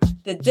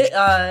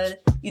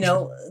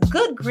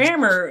 good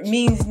grammar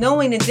means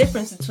knowing the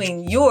difference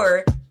between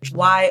your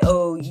YOURSHIT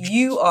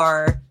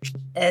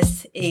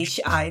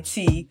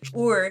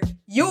or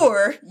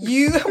your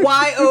YOU''re,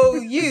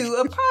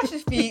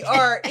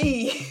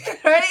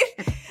 right?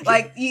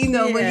 Like,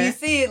 when you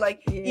see it,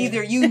 like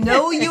either your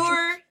or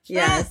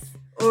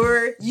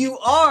you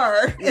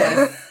are.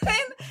 Yes.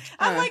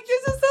 I'm like,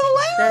 this is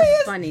hilarious.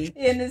 That's funny.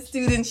 And the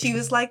student, she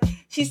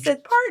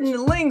said, pardon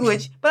the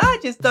language, but I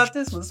just thought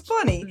this was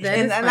funny.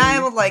 And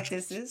I was like,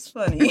 this is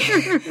funny.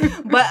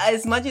 But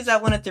as much as I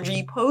wanted to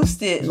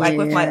repost it, like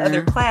with my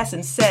other class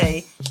and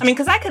say,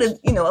 because I could have,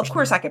 of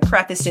course I could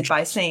preface it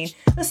by saying,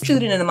 a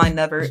student in my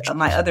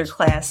other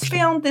class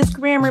found this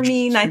grammar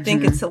meme. I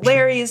think it's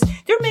hilarious.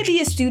 There may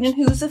be a student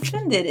who's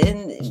offended,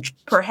 and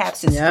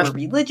perhaps it's for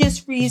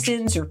religious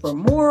reasons or for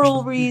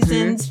moral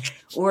reasons,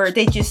 or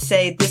they just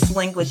say this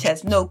language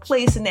has no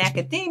place in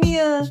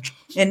academia,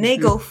 and they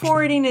go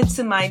forwarding it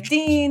to my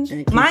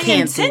dean. My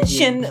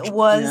intention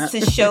was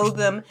to show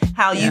them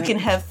how you can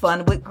have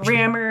fun with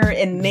grammar,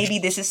 and maybe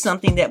this is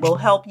something that will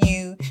help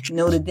you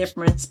know the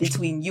difference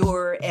between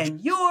your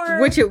and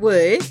your. Which it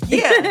would.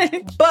 Yeah.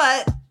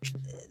 But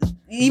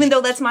even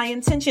though that's my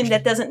intention,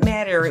 that doesn't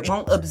matter. It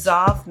won't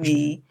absolve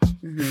me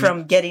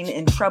from getting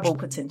in trouble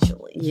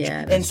potentially.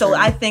 Yeah. And so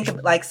I think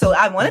so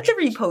I wanted to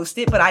repost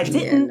it, but I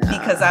didn't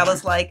because I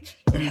was like,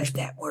 it has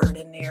that word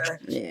in there.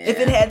 Yeah. If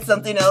it had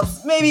something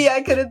else, maybe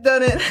I could have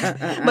done it.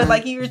 But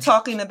like you were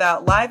talking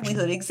about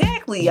livelihood.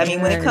 Exactly. I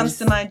mean, when it comes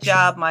to my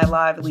job, my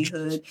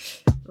livelihood,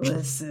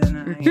 listen,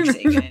 I ain't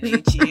taking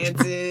any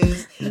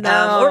chances.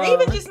 No. Or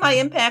even just my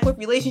impact with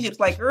relationships.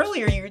 Like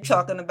earlier you were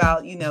talking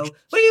about, what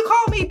do you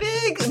call me,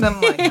 big? And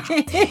I'm like,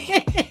 oh,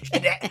 dang.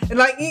 And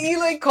like you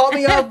like caught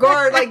me off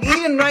guard, like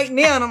even right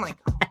now, and I'm like,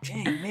 oh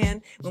dang,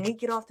 man, when we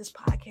get off this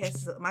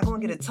podcast, am I gonna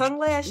get a tongue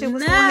lash? And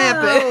what's gonna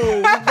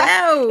happen?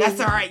 No.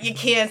 That's all right, you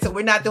can, so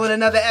we're not doing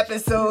another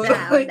episode.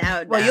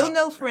 No. Well, you'll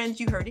know,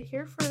 friends, you heard it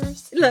here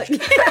first. Look.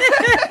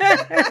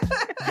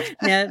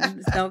 Now,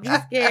 don't be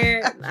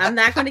scared. I'm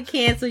not gonna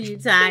cancel you,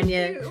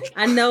 Tanya.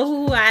 I know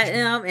who I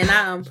am, and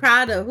I am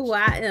proud of who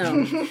I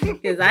am.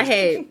 Because I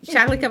had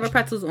chocolate covered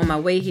pretzels on my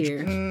way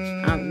here.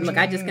 Look,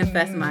 I just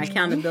confessed my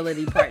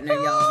accountability partner,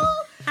 y'all.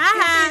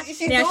 Now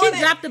she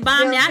dropped the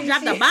bomb. Now I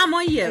dropped the bomb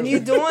on you. And you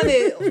doing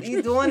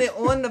it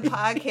on the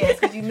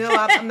podcast because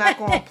I'm not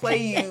going to play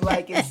you and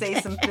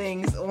say some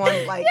things on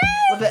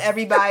for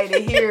everybody to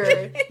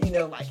hear.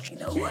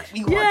 What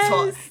we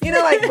want to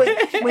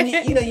talk. When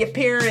your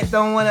parents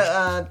don't want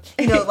to.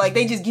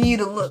 They just give you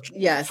the look.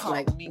 Yes,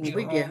 like we get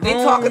home. They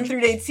talking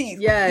through their teeth.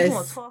 Yes, we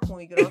want to talk when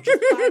we get off this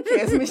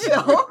podcast,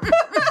 Michelle.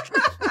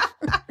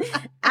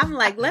 I'm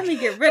like, let me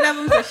get rid of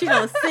them so she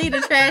don't see the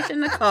trash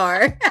in the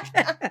car.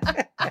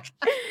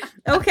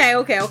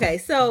 Okay.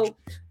 So,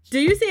 do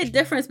you see a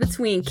difference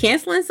between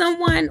canceling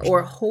someone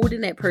or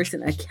holding that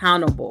person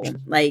accountable?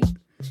 Like,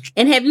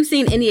 and have you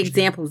seen any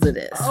examples of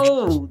this?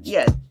 Oh,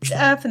 yeah,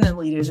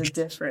 definitely there's a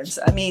difference.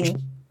 I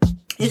mean,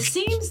 it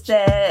seems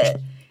that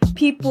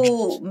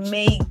people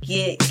may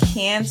get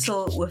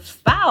canceled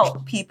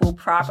without people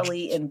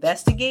properly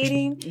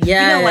investigating.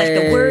 Yeah, like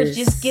the word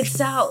just gets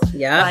out.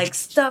 Yeah, like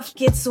stuff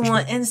gets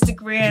on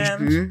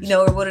Instagram.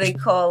 Or what do they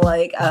call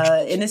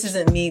and this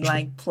isn't me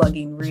like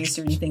plugging race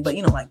or anything, but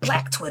like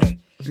Black Twitter.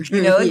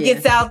 It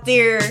gets out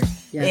there,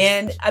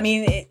 and I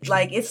mean,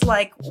 it's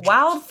like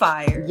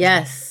wildfire.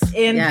 Yes,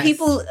 and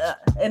people,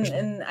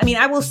 and I mean,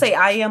 I will say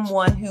I am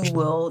one who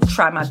will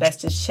try my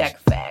best to check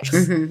facts.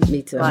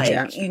 Me too.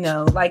 I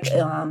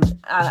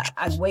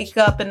wake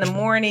up in the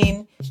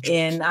morning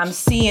and I'm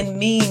seeing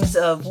memes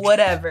of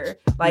whatever.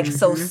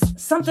 So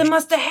something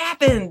must have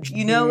happened,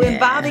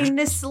 involving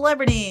this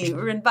celebrity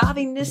or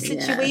involving this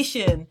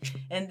situation,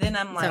 and then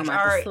I'm like,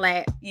 all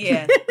right,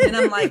 yeah, and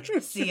I'm like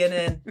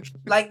CNN,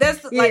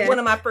 that's. One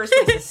of my first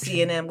things is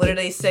CNN. What are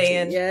they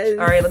saying? Yes.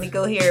 All right, let me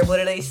go here. What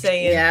are they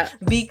saying? Yeah.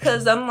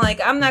 Because I'm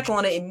like, I'm not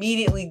going to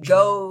immediately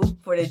go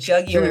for the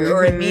jugular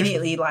or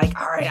immediately all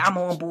right, I'm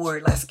on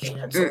board. Let's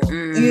cancel.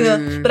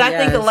 But I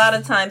think a lot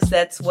of times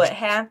that's what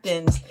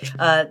happens.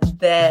 And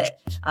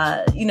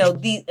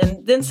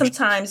then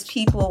sometimes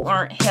people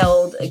aren't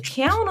held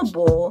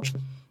accountable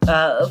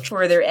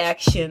for their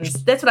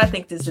actions. That's what I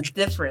think is the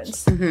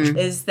difference,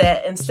 is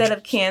that instead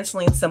of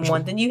canceling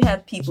someone, then you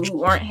have people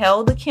who aren't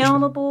held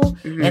accountable,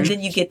 and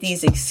then you get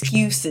these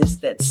excuses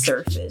that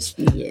surface.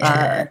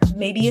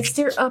 Maybe it's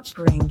their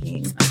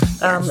upbringing.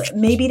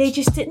 Maybe they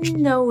just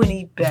didn't know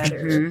any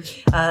better.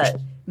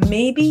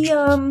 Maybe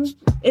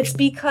it's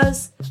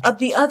because of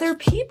the other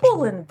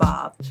people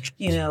involved.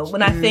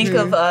 When I think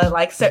of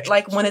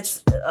like when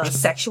it's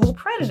sexual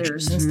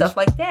predators and stuff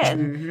like that.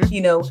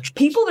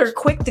 People are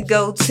quick to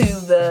go to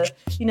the,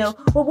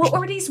 well, what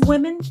were these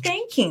women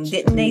thinking?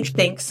 Didn't they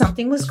think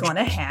something was going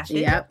to happen?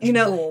 Yep.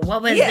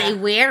 What was they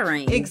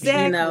wearing?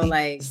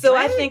 Exactly. So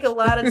what? I think a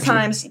lot of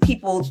times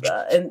people,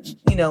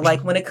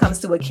 when it comes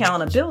to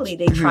accountability,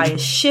 they try to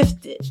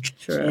shift it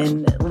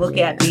and look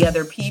at the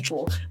other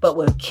people. But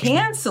with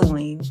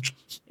canceling,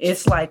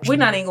 it's like we're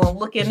not even going to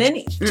look at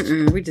any.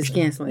 We're just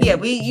canceling.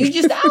 Yeah, you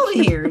just out of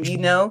here,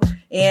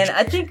 And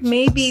I think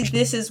maybe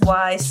this is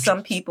why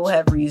some people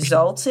have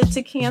resulted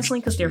to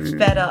canceling, because they're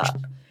fed up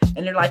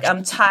and they're like,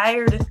 I'm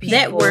tired of people.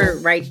 That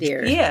word right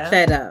there. Yeah,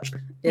 fed up.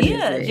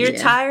 They're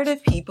tired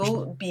of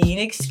people being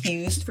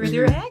excused for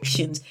their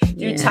actions.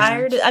 They're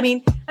tired. I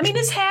mean,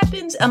 this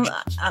happens.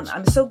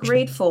 I'm so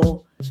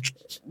grateful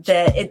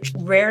that it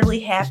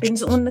rarely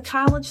happens on the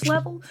college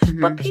level,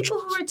 but people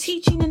who are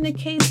teaching in the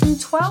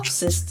K-12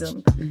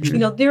 system,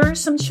 there are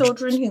some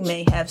children who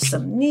may have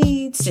some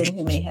needs and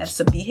who may have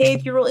some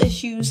behavioral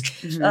issues.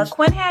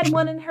 Quinn had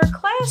one in her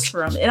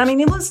classroom,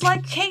 and it was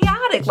like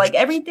chaotic. Like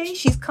every day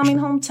she's coming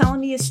home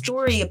telling me a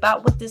story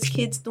about what this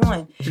kid's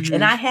doing,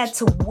 and I had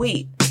to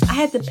wait. I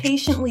had to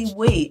patiently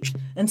wait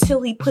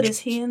until he put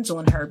his hands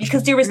on her,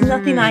 because there was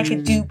nothing I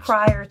could do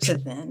prior to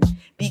then,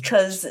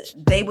 because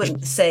they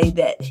would say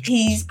that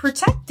he's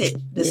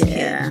protected this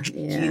kid,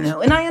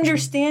 and I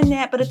understand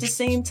that, but at the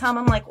same time,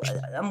 I'm like,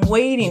 I'm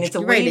waiting.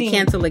 You're ready to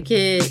cancel a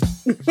kid.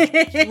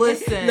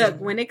 Listen,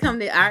 look, when it comes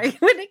to our kids,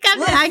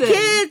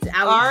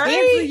 I will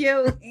cancel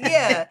you.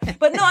 Yeah,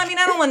 but no, I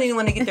don't want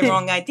anyone to get the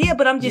wrong idea,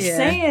 but I'm just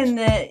saying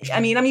that.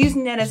 I'm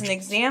using that as an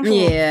example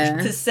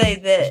to say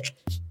that.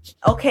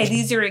 Okay,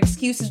 these are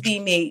excuses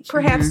being made.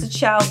 Perhaps the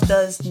child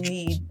does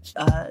need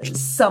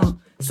some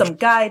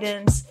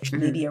guidance,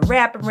 maybe a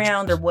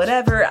wraparound or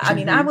whatever.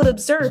 I would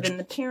observe, and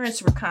the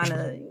parents were kind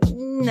of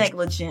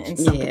negligent in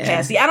some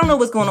capacity. I don't know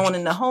what's going on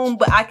in the home,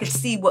 but I could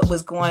see what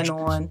was going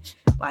on,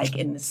 like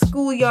in the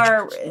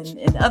schoolyard and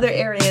in other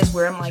areas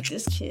where I'm like,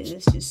 this kid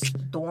is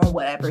just doing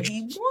whatever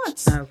he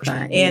wants.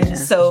 Okay. And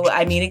so,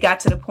 it got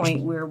to the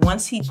point where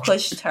once he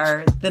pushed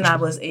her, then I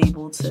was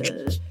able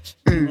to,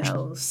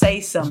 say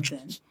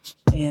something.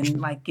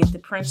 And get the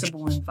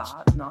principal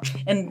involved,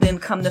 and then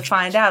come to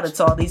find out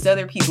it's all these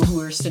other people who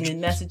are sending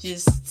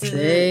messages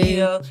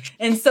to,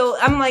 and so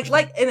I'm like,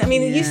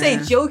 you say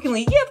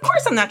jokingly, of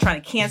course I'm not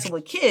trying to cancel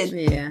a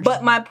kid,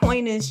 but my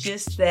point is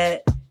just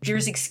that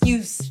there's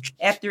excuse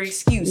after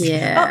excuse.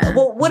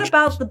 Well, what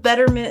about the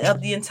betterment of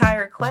the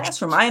entire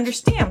classroom? I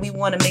understand we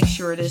want to make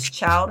sure this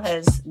child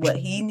has what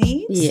he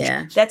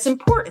needs. That's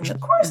important. Of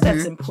course,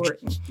 that's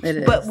important. It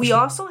is. But we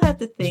also have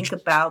to think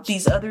about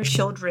these other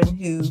children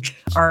who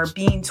are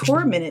being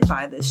tormented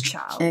by this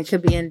child. And it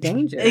could be in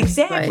danger.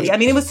 Exactly.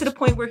 It was to the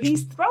point where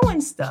he's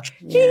throwing stuff.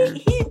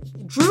 He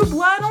drew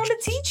blood on the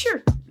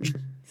teacher.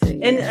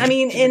 And I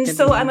mean, and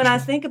so when I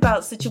think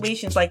about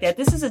situations like that,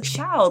 this is a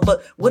child,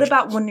 but what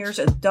about when there's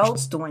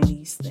adults doing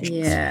these things?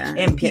 Yeah.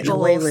 And people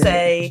will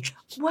say,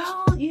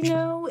 well, you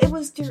know, it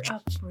was their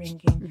upbringing.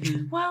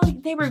 Mm-hmm. Well,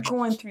 they were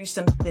going through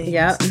some things.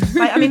 Yep.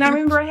 I mean, I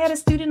remember I had a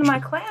student in my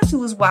class who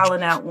was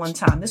wilding out one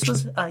time. This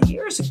was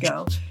years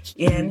ago.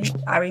 And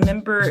I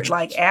remember,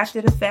 like,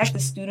 after the fact, the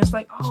student's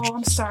like, oh,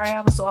 I'm sorry,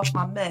 I was off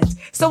my meds.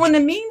 So in the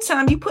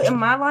meantime, you putting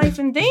my life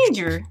in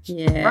danger.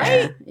 Yeah.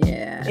 Right?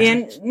 Yeah.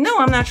 And no,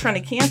 I'm not trying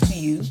to cancel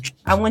you.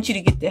 I want you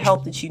to get the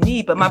help that you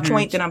need. But my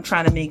point that I'm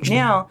trying to make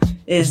now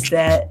is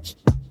that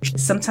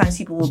sometimes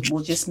people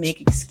will just make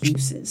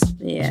excuses.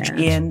 Yeah.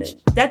 And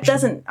that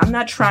doesn't, I'm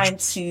not trying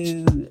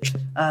to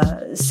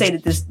say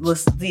that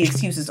the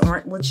excuses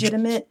aren't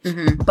legitimate,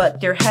 but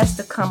there has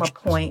to come a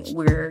point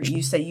where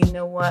you say, you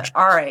know what?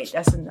 All right,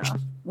 that's enough.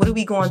 What are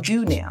we going to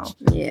do now?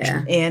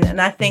 Yeah.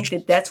 And I think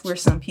that that's where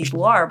some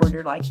people are, where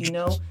they're like, you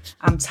know,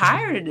 I'm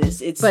tired of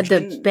this. But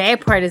the bad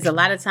part is a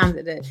lot of times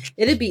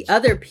it'll be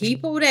other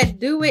people that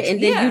do it,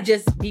 and then you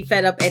just be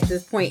fed up at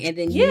this point, and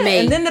then you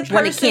may want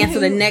to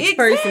cancel the next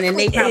person, and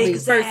they probably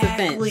first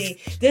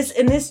offense.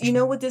 This, you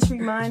know what this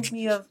reminds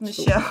me of,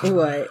 Michelle?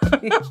 What?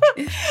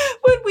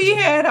 When we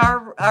had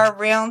our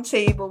round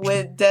table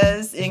with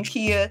Des and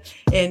Kia,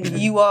 and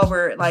you all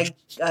were like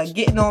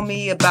getting on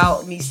me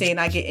about me saying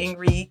I get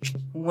angry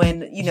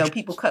when, you know,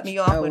 people cut me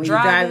off when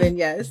driving.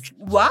 Yes.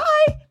 Why?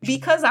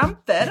 Because I'm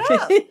fed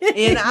up.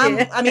 And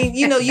I mean,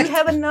 you know, you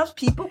have enough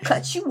people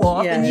cut you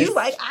off, and you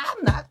like,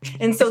 I'm not.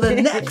 And so the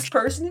next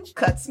person who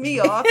cuts me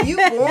off, you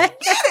won't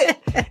get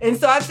it. And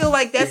so I feel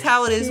like that's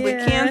how it is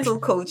with cancel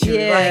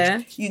culture.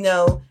 Like, you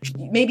know,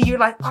 maybe you're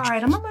like, all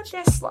right, I'm going to let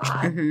that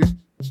slide.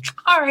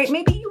 All right,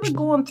 maybe you were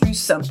going through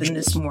something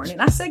this morning.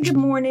 I said good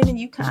morning, and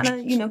you kind of,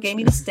 you know, gave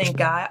me the stink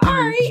eye. All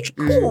right,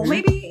 cool.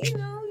 Maybe, you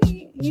know,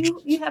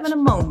 you having a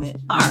moment.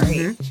 All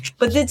right.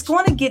 But it's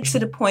going to get to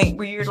the point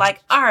where you're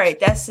like, all right,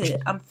 that's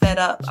it. I'm fed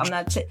up. I'm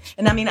not.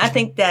 And I mean, I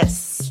think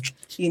that's,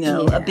 you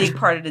know, a big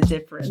part of the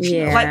difference.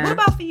 You know? Like, what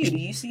about for you? Do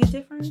you see a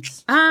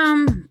difference?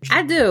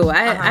 I do.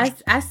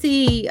 I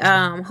see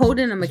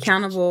holding them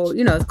accountable,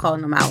 you know, it's calling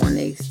them out on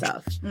their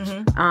stuff.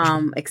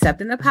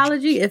 Accepting an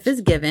apology if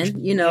it's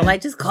given, you know,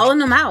 like just calling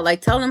them out,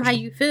 like telling them how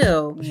you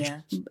feel.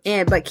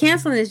 But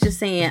canceling is just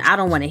saying, I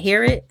don't want to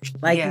hear it.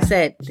 Like you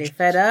said, they're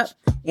fed up.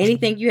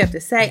 Anything you have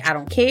to say, I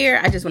don't care.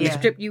 I just want to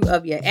strip you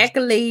of your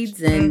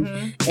accolades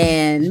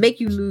and make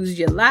you lose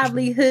your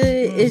livelihood.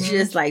 It's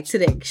just like to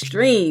the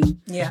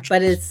extreme.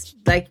 But it's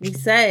like we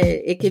said,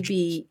 it could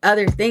be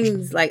other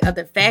things, like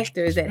other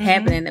factors that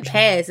happened in the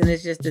past, and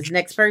it's just this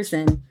next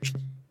person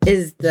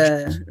is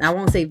I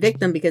won't say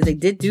victim because they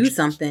did do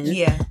something.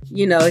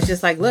 You know, it's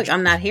just like, look,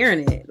 I'm not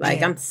hearing it.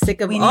 Like, I'm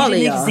sick of all of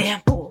y'all.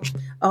 Example.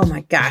 Oh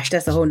my gosh,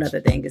 that's a whole nother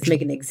thing. It's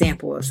making an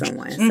example of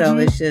someone. So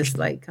it's just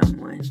like, come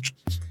on.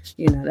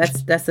 You know,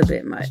 that's a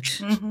bit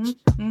much.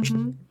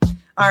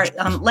 All right,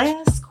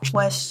 last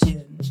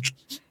question.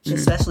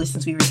 Especially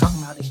since we were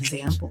talking about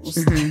examples.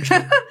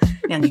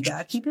 Now you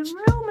gotta keep it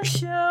real,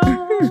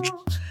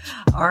 Michelle.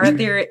 Are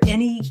there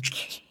any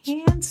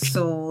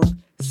canceled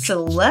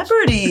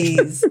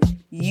celebrities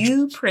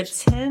you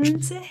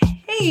pretend to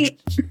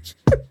hate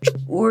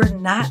or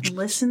not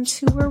listen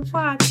to or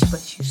watch,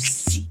 but you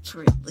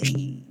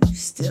secretly, you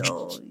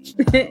still,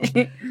 you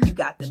know, you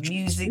got the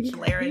music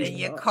blaring in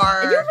your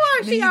car. You know,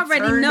 she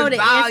already know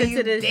the answer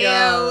to this,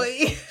 y'all.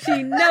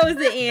 She knows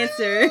the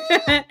answer.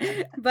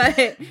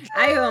 But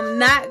I am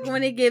not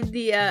going to give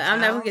the,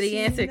 I'm not going to get the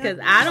answer because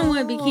I don't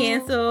want to be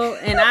canceled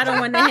and I don't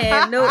want to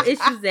have no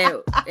issues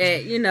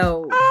that you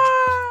know,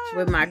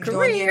 with my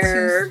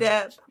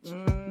career.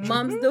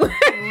 Mom's doing.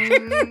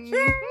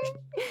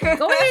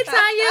 Go ahead,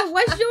 Tanya.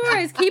 What's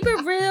yours? Keep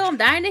it real. I'm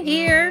dying to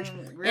hear.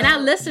 And our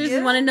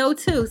listeners want to know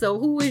too. So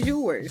who is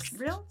yours?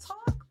 Real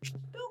talk.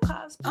 Bill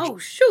Cosby. Oh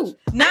shoot!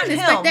 Not I didn't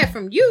expect that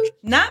from you.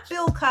 Not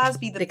Bill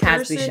Cosby. The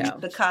Cosby person. Show.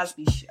 The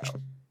Cosby Show.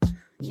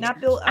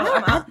 Not Bill.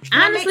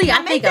 Honestly,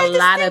 I think a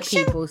lot of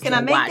people still watch that. Can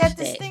I make that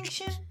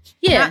distinction?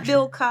 Yeah. Not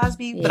Bill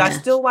Cosby, but I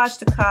still watch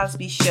the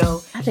Cosby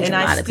Show, and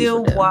I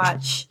still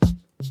watch,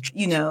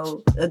 you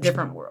know, A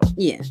Different World.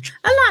 Yeah,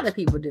 a lot of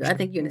people do. I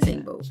think you're in the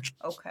same boat.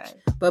 Okay.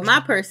 But my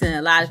person,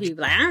 a lot of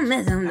people like, I don't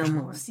mess with him no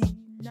more.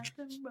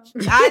 Nothing wrong.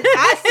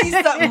 I see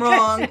something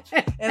wrong,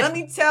 and let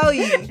me tell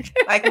you,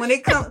 like when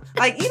it comes,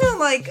 like, you know,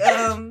 like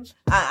I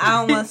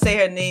don't want to say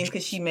her name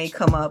because she may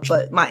come up,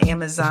 but my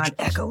Amazon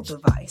Echo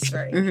device,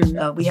 right?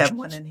 We have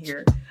one in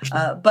here,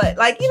 but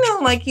like, you know,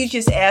 like you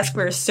just ask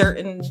for a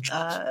certain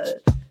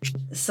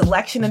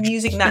selection of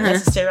music, not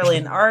necessarily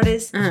an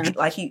artist.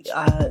 Like you,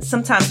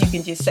 sometimes you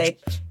can just say,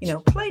 you know,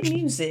 play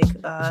music,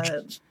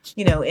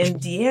 you know, in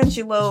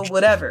D'Angelo,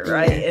 whatever,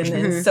 right?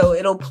 And so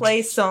it'll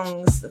play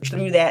songs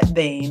through that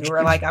vein,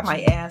 or like I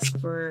might ask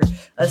for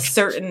a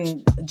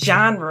certain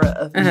genre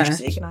of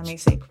music, and I may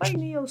say play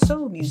neo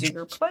soul music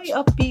or play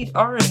upbeat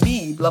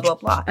R&B, blah blah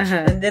blah,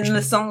 and then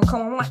the song will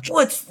come on. I'm like,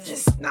 what's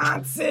this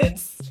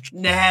nonsense?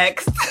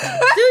 Next. Do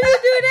you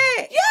do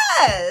that?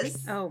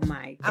 Yes. Oh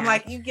my God. I'm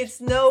like, you get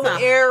no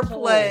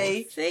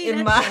airplay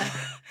in my.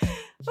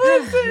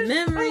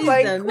 Memories,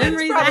 like, the Quinn's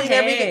memories I probably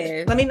never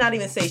have. Let me not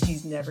even say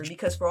she's never,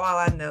 because for all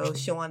I know,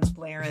 Sean's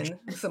blaring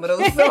some of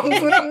those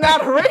songs when I'm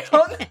not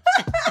around.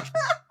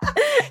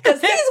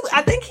 Because I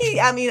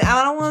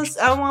don't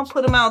want to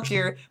put him out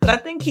there, but I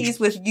think he's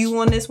with you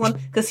on this one,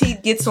 because he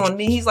gets on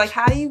me. He's like,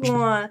 how you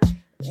going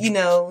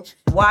to,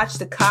 watch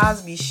the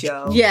Cosby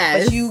Show?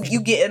 Yes. But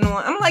you getting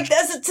on. I'm like,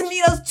 to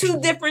me, those two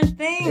different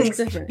things.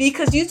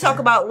 Because you talk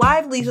about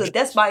livelihood,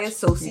 that's by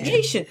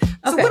association. Yeah.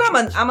 So what I'm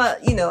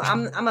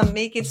gonna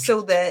make it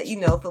so that,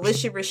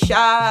 Felicia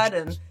Rashad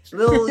and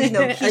little,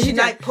 Keisha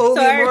Knight Pogue.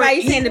 So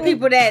everybody's saying the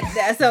people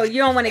that so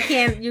you don't want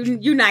to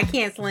you're not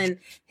canceling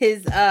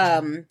his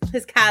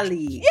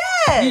colleague.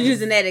 Yes. You're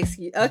using that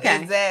excuse.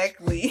 Okay.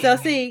 Exactly. So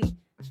see,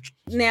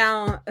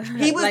 now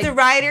he was the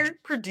writer,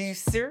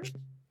 producer.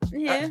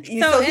 Yeah.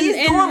 So he's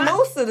doing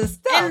most of the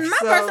stuff. And my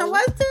person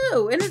was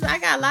too. And I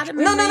got a lot of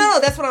memories. No.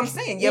 That's what I'm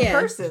saying. Your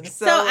person.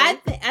 So I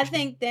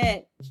think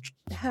that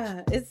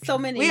it's so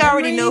many. We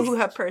already know who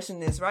her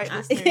person is, right?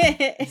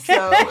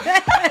 So,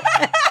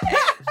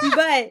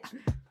 but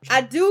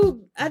I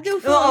do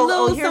feel a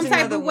little some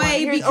type of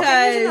way because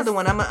here's another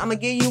one. I'm gonna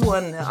give you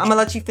one. I'm gonna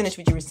let you finish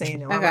what you were saying.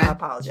 Now. Okay. I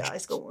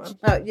apologize. Go on.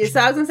 Oh yeah. So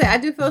I was gonna say I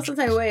do feel some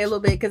type of way a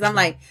little bit because I'm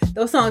like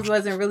those songs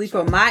wasn't really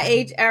for my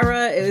age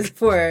era. It was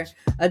for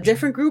a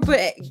different group of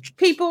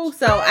people.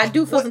 So I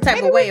do feel some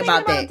type of way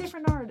about that.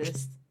 Different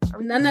artists.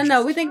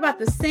 No. We think about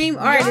the same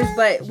artist,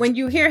 but when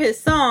you hear his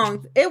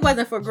songs, it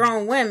wasn't for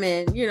grown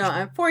women.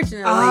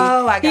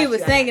 Unfortunately, he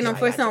was singing them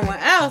for someone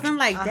else. I'm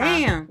like,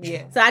 damn.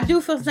 Yeah. So I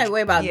do feel some type of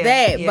way about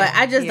that, but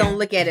I just don't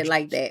look at it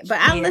like that. But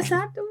I do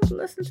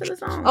listen to the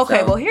songs.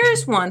 Okay, well,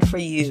 here's one for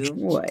you.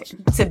 What?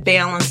 To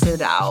balance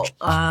it out.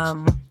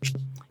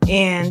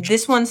 And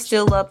this one's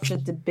still up for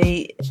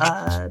debate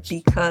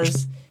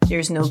because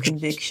there's no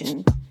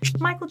conviction.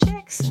 Michael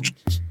Jackson.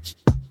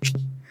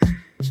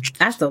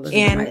 I still listen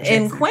to Michael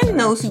Jackson. And Quinn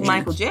knows who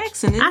Michael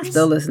Jackson is. I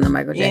still listen to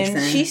Michael Jackson.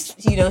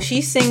 And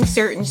she sings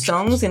certain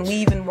songs, and we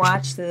even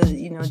watched the,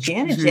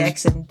 Janet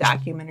Jackson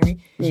documentary.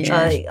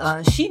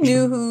 Yeah. She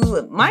knew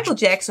who Michael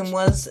Jackson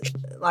was,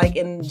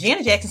 and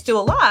Janet Jackson's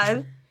still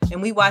alive.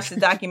 And we watched the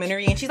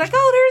documentary, and she's like,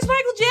 "Oh, there's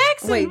Michael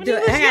Jackson."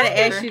 Wait, I gotta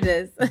ask you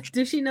this: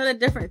 do she know the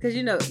difference? Because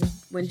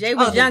when Jay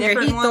was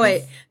younger, he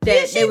thought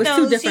that there was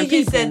two different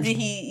people.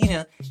 He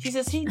said she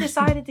says he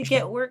decided to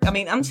get work. I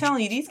mean, I'm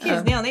telling you, these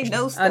kids now they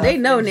know stuff. Oh, they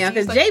know now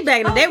because Jay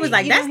back in the day was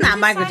like, "That's not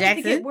Michael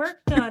Jackson." To get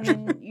work done,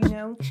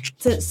 and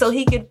so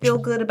he could feel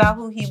good about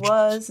who he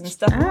was and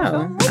stuff.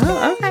 Oh,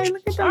 okay.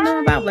 Look at them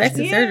knowing about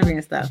plastic surgery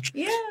and stuff.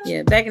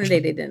 Yeah. Back in the day,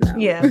 they didn't know.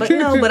 Yeah,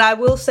 but I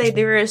will say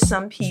there are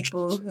some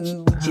people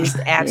who just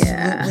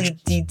absolutely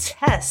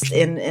detest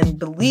and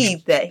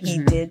believe that he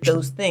did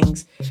those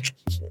things.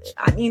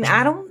 I mean,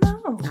 I don't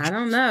know. We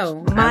don't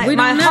know. Nobody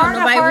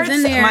was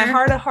in there. My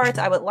heart of hearts,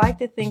 I would like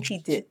to think he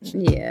didn't.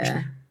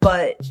 Yeah.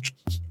 But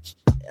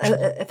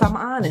if I'm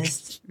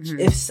honest,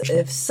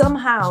 if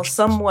somehow,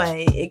 some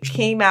way it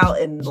came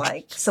out and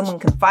someone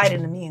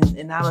confided in me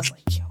and I was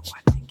like, yo,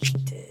 I think he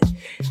did,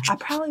 I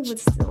probably would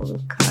still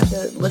kind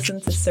of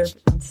listen to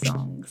certain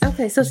songs.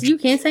 Okay, so you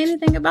can't say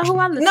anything about who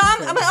I listen to.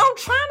 I'm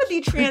trying to be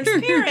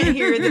transparent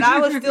here that I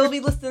would still be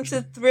listening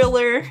to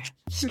Thriller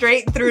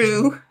straight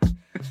through.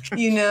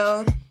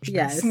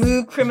 Yes.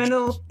 Smooth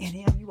Criminal. And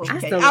you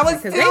okay? I would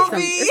still be.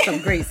 It's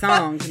some great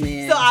songs,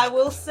 man. So I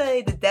will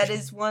say that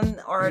is one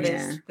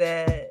artist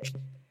that.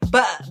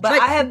 But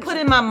I had put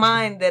in my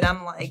mind that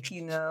I'm like,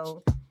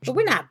 But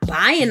we're not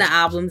buying the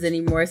albums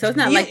anymore, so it's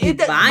not like you're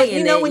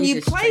buying it. When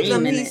you play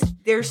them,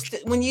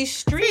 when you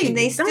stream,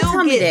 they still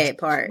tell me get that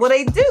part. Well,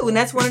 they do, and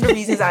that's one of the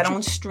reasons I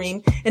don't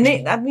stream. And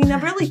I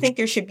really think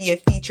there should be a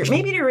feature.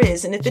 Maybe there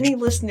is, and if any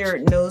listener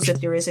knows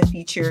that there is a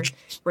feature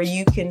where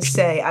you can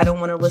say, I don't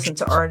want to listen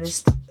to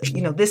artists,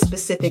 this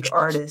specific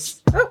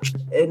artist,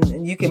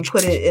 and you can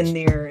put it in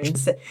there and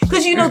say,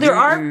 because there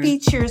are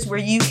features where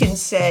you can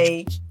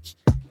say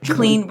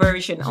clean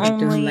version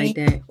only,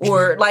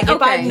 or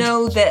if I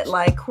know that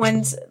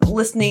Quinn's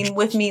listening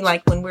with me,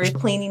 when we're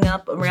cleaning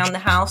up around the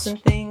house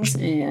and things,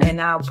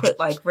 and I'll put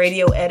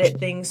radio edit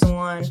things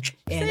on,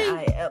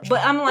 and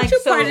but I'm like,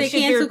 so part of the should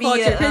cancel there be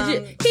culture because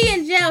he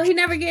in jail, he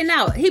never getting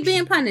out, he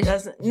being punished.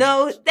 That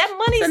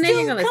money's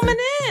still coming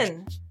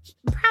in.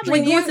 Probably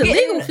when going to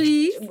legal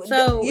fees,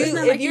 so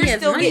if you're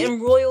still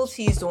getting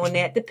royalties on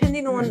that,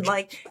 depending on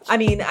I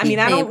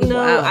don't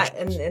know,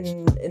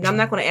 and I'm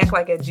not going to act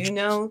like I do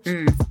know,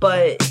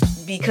 but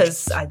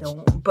because I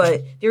don't,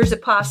 but there's a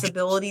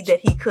possibility that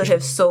he could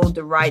have sold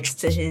the rights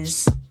to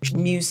his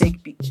music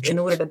in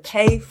order to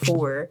pay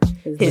for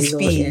his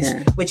fees,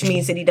 which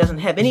means that he doesn't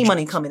have any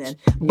money coming in.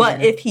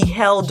 But if he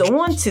held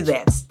on to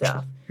that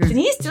stuff, then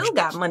he still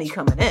got money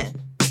coming in,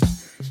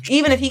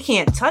 even if he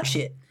can't touch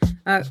it.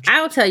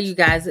 I'll tell you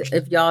guys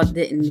if y'all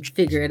didn't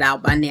figure it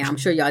out by now. I'm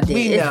sure y'all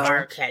did. It's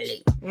R.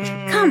 Kelly.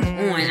 Come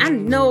on. I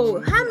know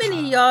how many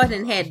of y'all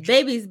done had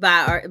babies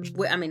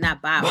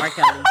not by R.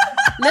 Kelly.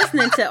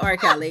 Listening to R.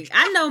 Kelly.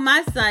 I know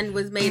my son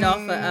was made off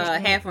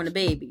of Half on the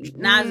Baby.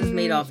 Nas was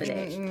made off of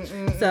that.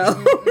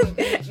 So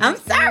I'm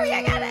sorry,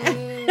 I gotta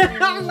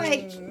I'm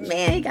like,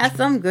 man, he got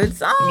some good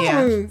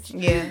songs.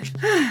 Yeah.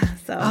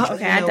 So,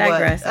 okay, I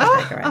digress.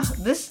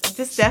 This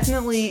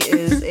definitely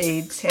is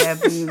a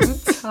taboo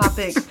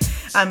topic.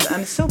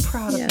 I'm so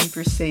proud of you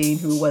for saying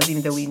who it was,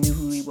 even though we knew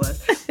who he was.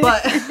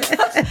 But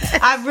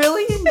I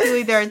really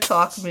enjoyed our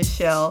talk,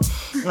 Michelle.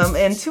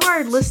 And to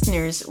our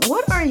listeners,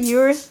 what are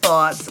your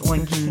thoughts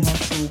on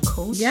cancel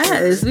culture?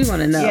 Yes, we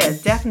want to know. Yeah,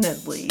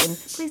 definitely. And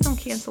please don't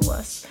cancel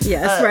us.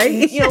 Yes,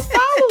 right.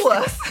 Follow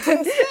us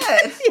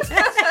instead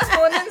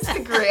on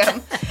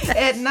Instagram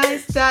at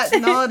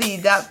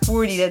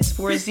nice.naughty.40. That's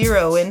 40.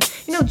 And,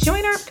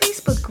 join our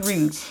Facebook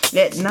group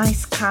at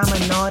nice,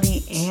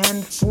 naughty,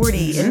 and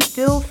 40. And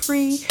feel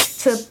free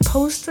to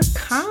post a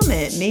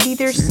comment. Maybe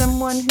there's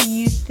someone who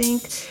you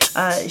think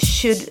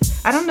should,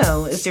 I don't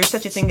know, is there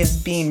such a thing as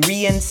being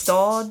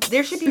reinstalled?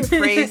 There should be a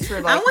phrase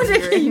for like when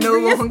you're no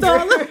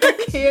longer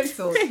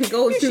canceled.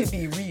 You should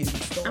be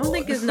reinstalled. I don't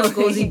think there's no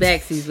gozy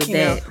backsies with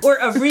that. Or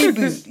a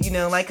reboot,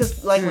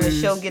 because when a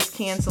show gets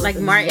canceled. Like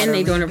Martin,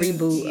 they doing a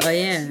reboot. Oh,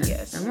 yeah.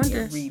 Yes. I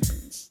wonder. A reboot.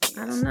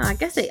 I don't know. I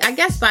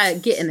guess by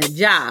getting a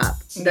job,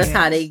 that's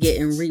how they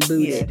getting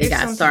rebooted. Yeah, they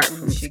got to start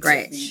from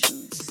scratch.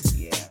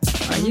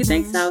 Oh, you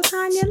think so,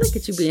 Tanya? Look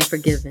at you being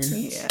forgiving.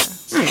 Yeah.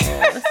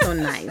 Oh, that's so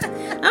nice.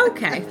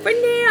 Okay, for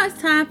now,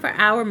 it's time for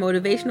our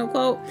motivational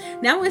quote.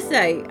 Now, I would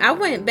say, I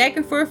went back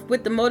and forth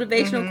with the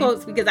motivational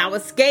quotes because I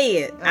was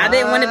scared. I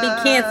didn't want to be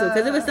canceled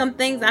because there were some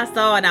things I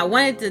saw and I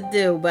wanted to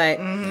do,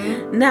 but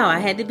no, I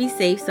had to be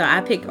safe. So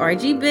I picked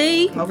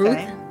RGB,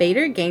 Ruth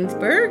Bader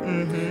Ginsburg.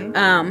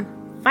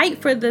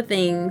 Fight for the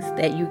things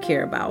that you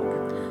care about,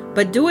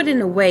 but do it in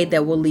a way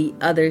that will lead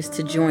others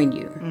to join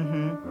you.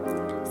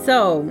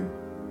 So,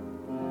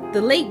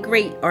 the late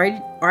great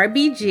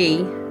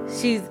RBG,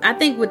 I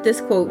think with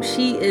this quote,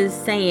 she is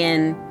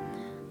saying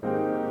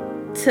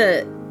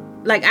to,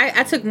 like,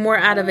 I took more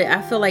out of it.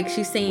 I feel like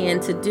she's saying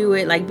to do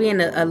it, like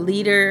being a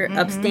leader,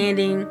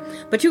 upstanding,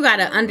 but you got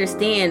to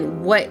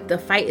understand what the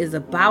fight is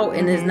about,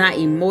 and it's not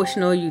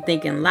emotional. You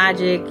thinking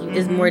logic,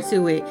 there's more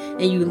to it,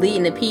 and you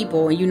leading the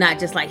people, and you're not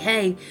just like,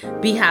 hey,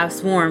 beehive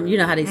swarm, you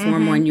know how they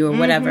swarm on you or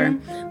whatever,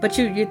 but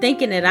you're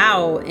thinking it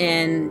out,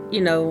 and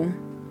you're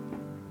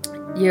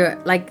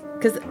like,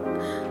 because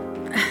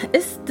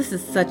this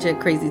is such a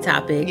crazy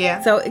topic.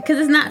 Yeah. So because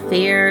it's not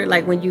fair,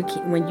 like when you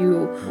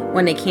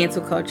want to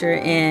cancel culture,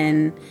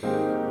 and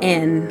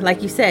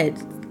like you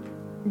said,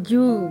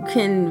 you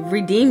can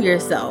redeem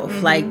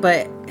yourself. Like,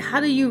 but how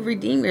do you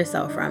redeem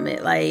yourself from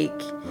it? Like,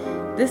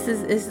 this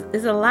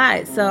is a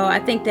lot. So I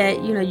think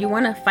that you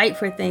want to fight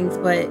for things,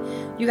 but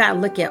you got to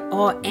look at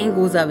all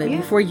angles of it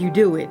before you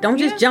do it. Don't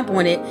just jump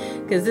on it,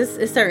 because this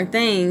is certain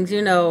things,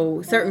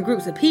 certain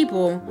groups of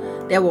people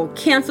that will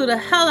cancel the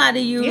hell out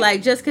of you,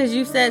 like just because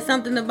you said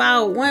something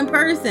about one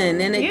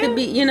person, and it could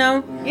be,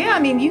 Yeah, I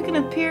mean, you can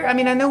appear. I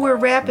mean, I know we're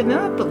wrapping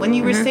up, but when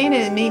you were saying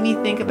it made me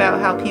think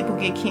about how people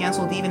get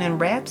canceled even in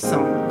rap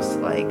songs.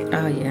 Like,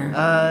 oh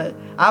yeah.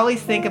 I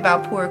always think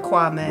about poor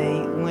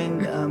Kwame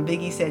when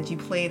Biggie said you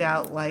played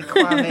out like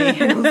Kwame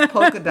and those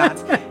polka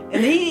dots,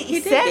 and he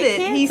said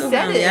it. He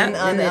said it in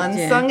an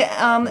unsung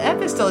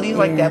episode. He's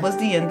like, that was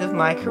the end of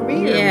my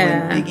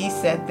career. When Biggie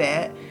said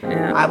that,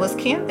 I was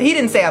canceled. He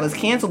didn't say I was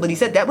canceled, but he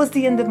said that was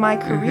the end of my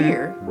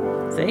career.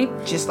 See,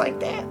 just like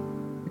that.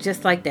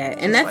 Just like that.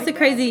 And that's the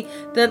crazy.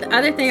 The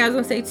other thing I was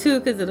gonna say too,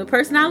 because of the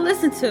person I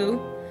listen to,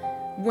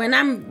 when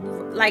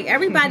I'm like,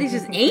 everybody's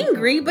just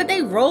angry, but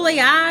they roll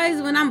their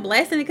eyes when I'm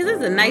blasting it, because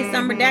it's a nice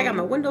summer day. I got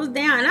my windows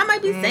down, and I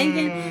might be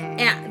singing,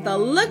 and the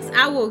looks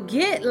I will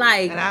get,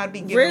 like, and I'd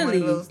be giving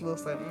really, one of those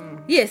looks like,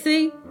 yeah,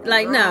 see,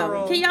 like,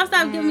 no, can y'all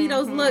stop giving me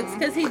those looks?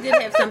 Because he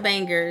did have some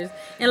bangers,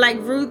 and like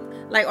Ruth,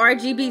 like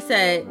RGB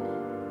said,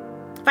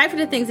 fight for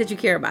the things that you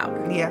care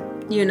about. Yeah,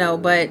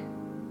 but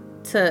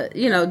to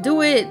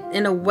do it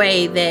in a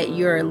way that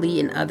you're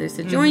leading others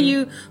to join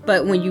you,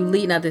 but when you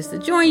lead others to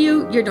join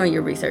you, you're doing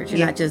your research.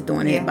 You're not just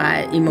doing it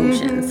by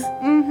emotions.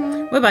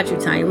 What about you,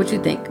 Tanya? What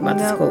you think about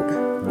this quote?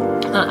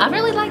 I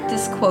really like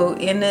this quote,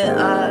 and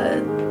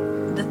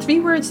the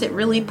three words that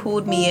really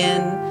pulled me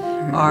in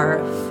are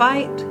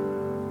fight,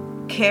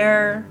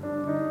 care,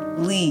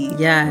 lead.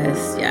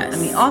 Yes. I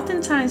mean,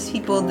 oftentimes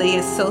people, they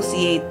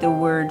associate the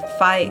word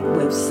fight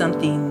with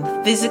something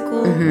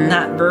physical,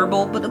 not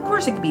verbal, but of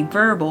course it could be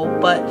verbal,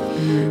 but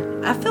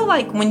I feel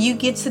like when you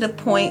get to the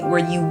point where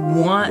you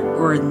want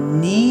or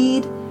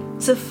need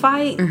to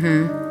fight,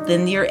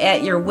 then you're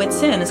at your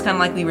wit's end. It's kind of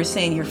like we were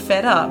saying, you're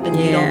fed up and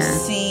you don't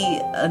see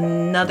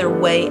another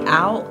way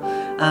out,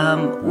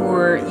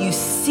 or you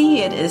see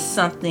it as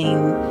something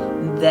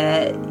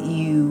that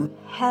you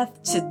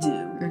have to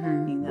do.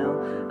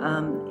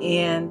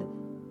 And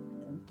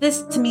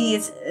this, to me,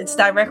 it's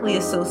directly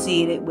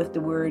associated with the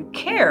word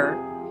care,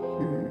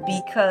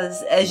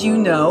 because, as you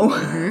know,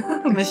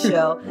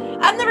 Michelle,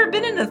 I've never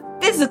been in a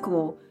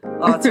physical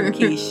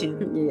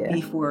altercation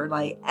before,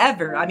 like,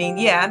 ever. I mean,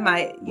 I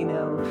might,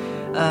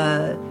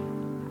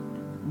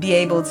 be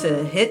able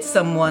to hit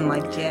someone,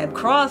 like jab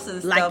cross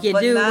and stuff. Like you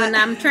do when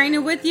I'm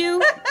training with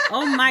you?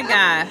 Oh my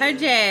God, her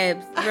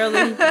jabs,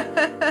 really.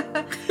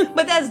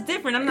 But that's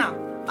different. I'm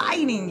not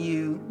fighting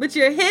you. But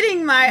you're hitting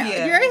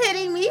you're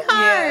hitting me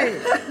hard.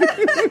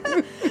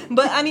 Yeah.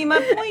 But I mean, my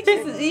point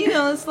is,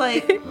 it's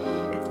like,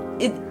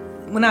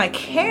 when I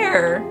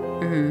care,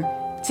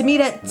 to me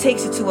that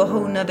takes it to a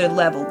whole nother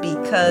level,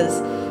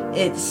 because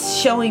it's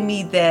showing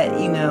me that,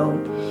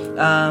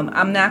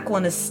 I'm not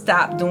going to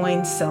stop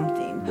doing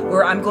something,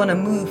 or I'm going to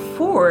move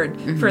forward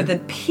for the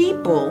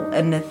people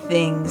and the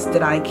things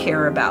that I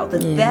care about.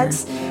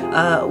 That's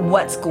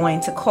what's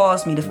going to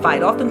cause me to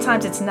fight.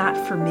 Oftentimes it's not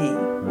for me.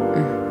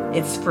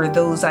 It's for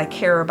those I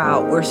care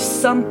about, or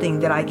something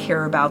that I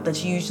care about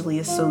that's usually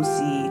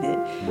associated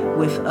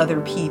with other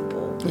people.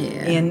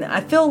 Yeah. And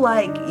I feel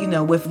like,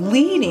 with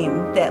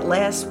leading, that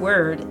last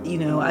word,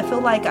 I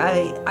feel like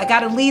I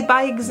got to lead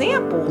by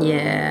example.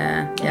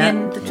 Yeah.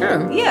 And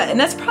true. Yeah. And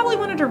that's probably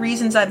one of the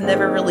reasons I've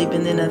never really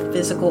been in a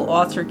physical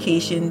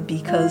altercation,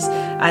 because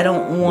I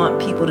don't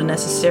want people to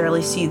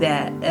necessarily see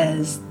that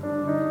as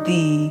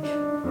the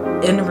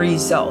end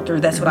result, or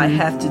that's what I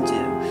have to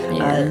do.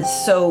 Yeah.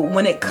 So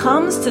when it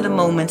comes to the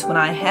moments when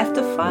I have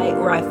to fight,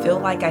 or I feel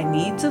like I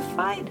need to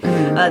fight,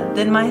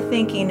 then my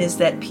thinking is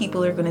that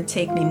people are going to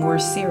take me more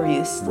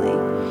seriously,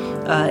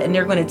 and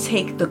they're going to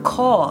take the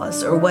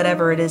cause or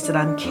whatever it is that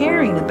I'm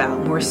caring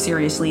about more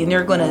seriously, and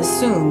they're going to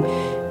assume,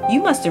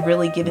 you must have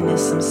really given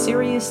this some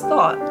serious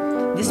thought.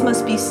 This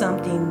must be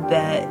something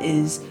that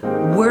is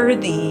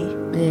worthy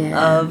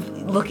of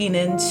looking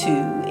into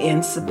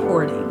and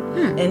supporting.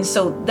 And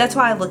so that's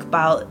why I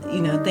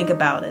think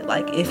about it.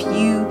 Like, if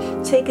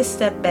you take a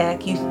step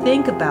back, you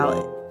think about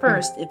it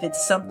first, if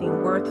it's something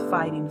worth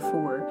fighting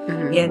for,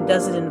 and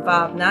does it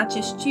involve not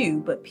just you,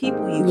 but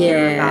people you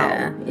care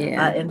about,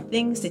 and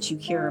things that you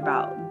care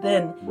about,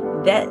 then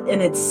that in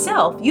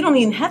itself, you don't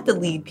even have to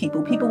lead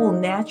people. People will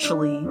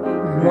naturally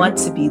want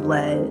to be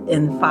led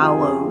and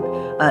followed,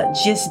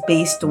 just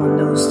based on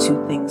those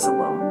two things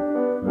alone.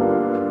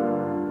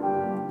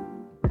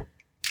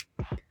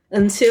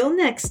 Until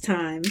next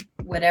time,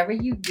 whatever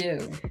you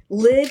do,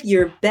 live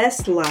your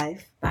best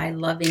life by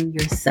loving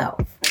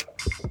yourself.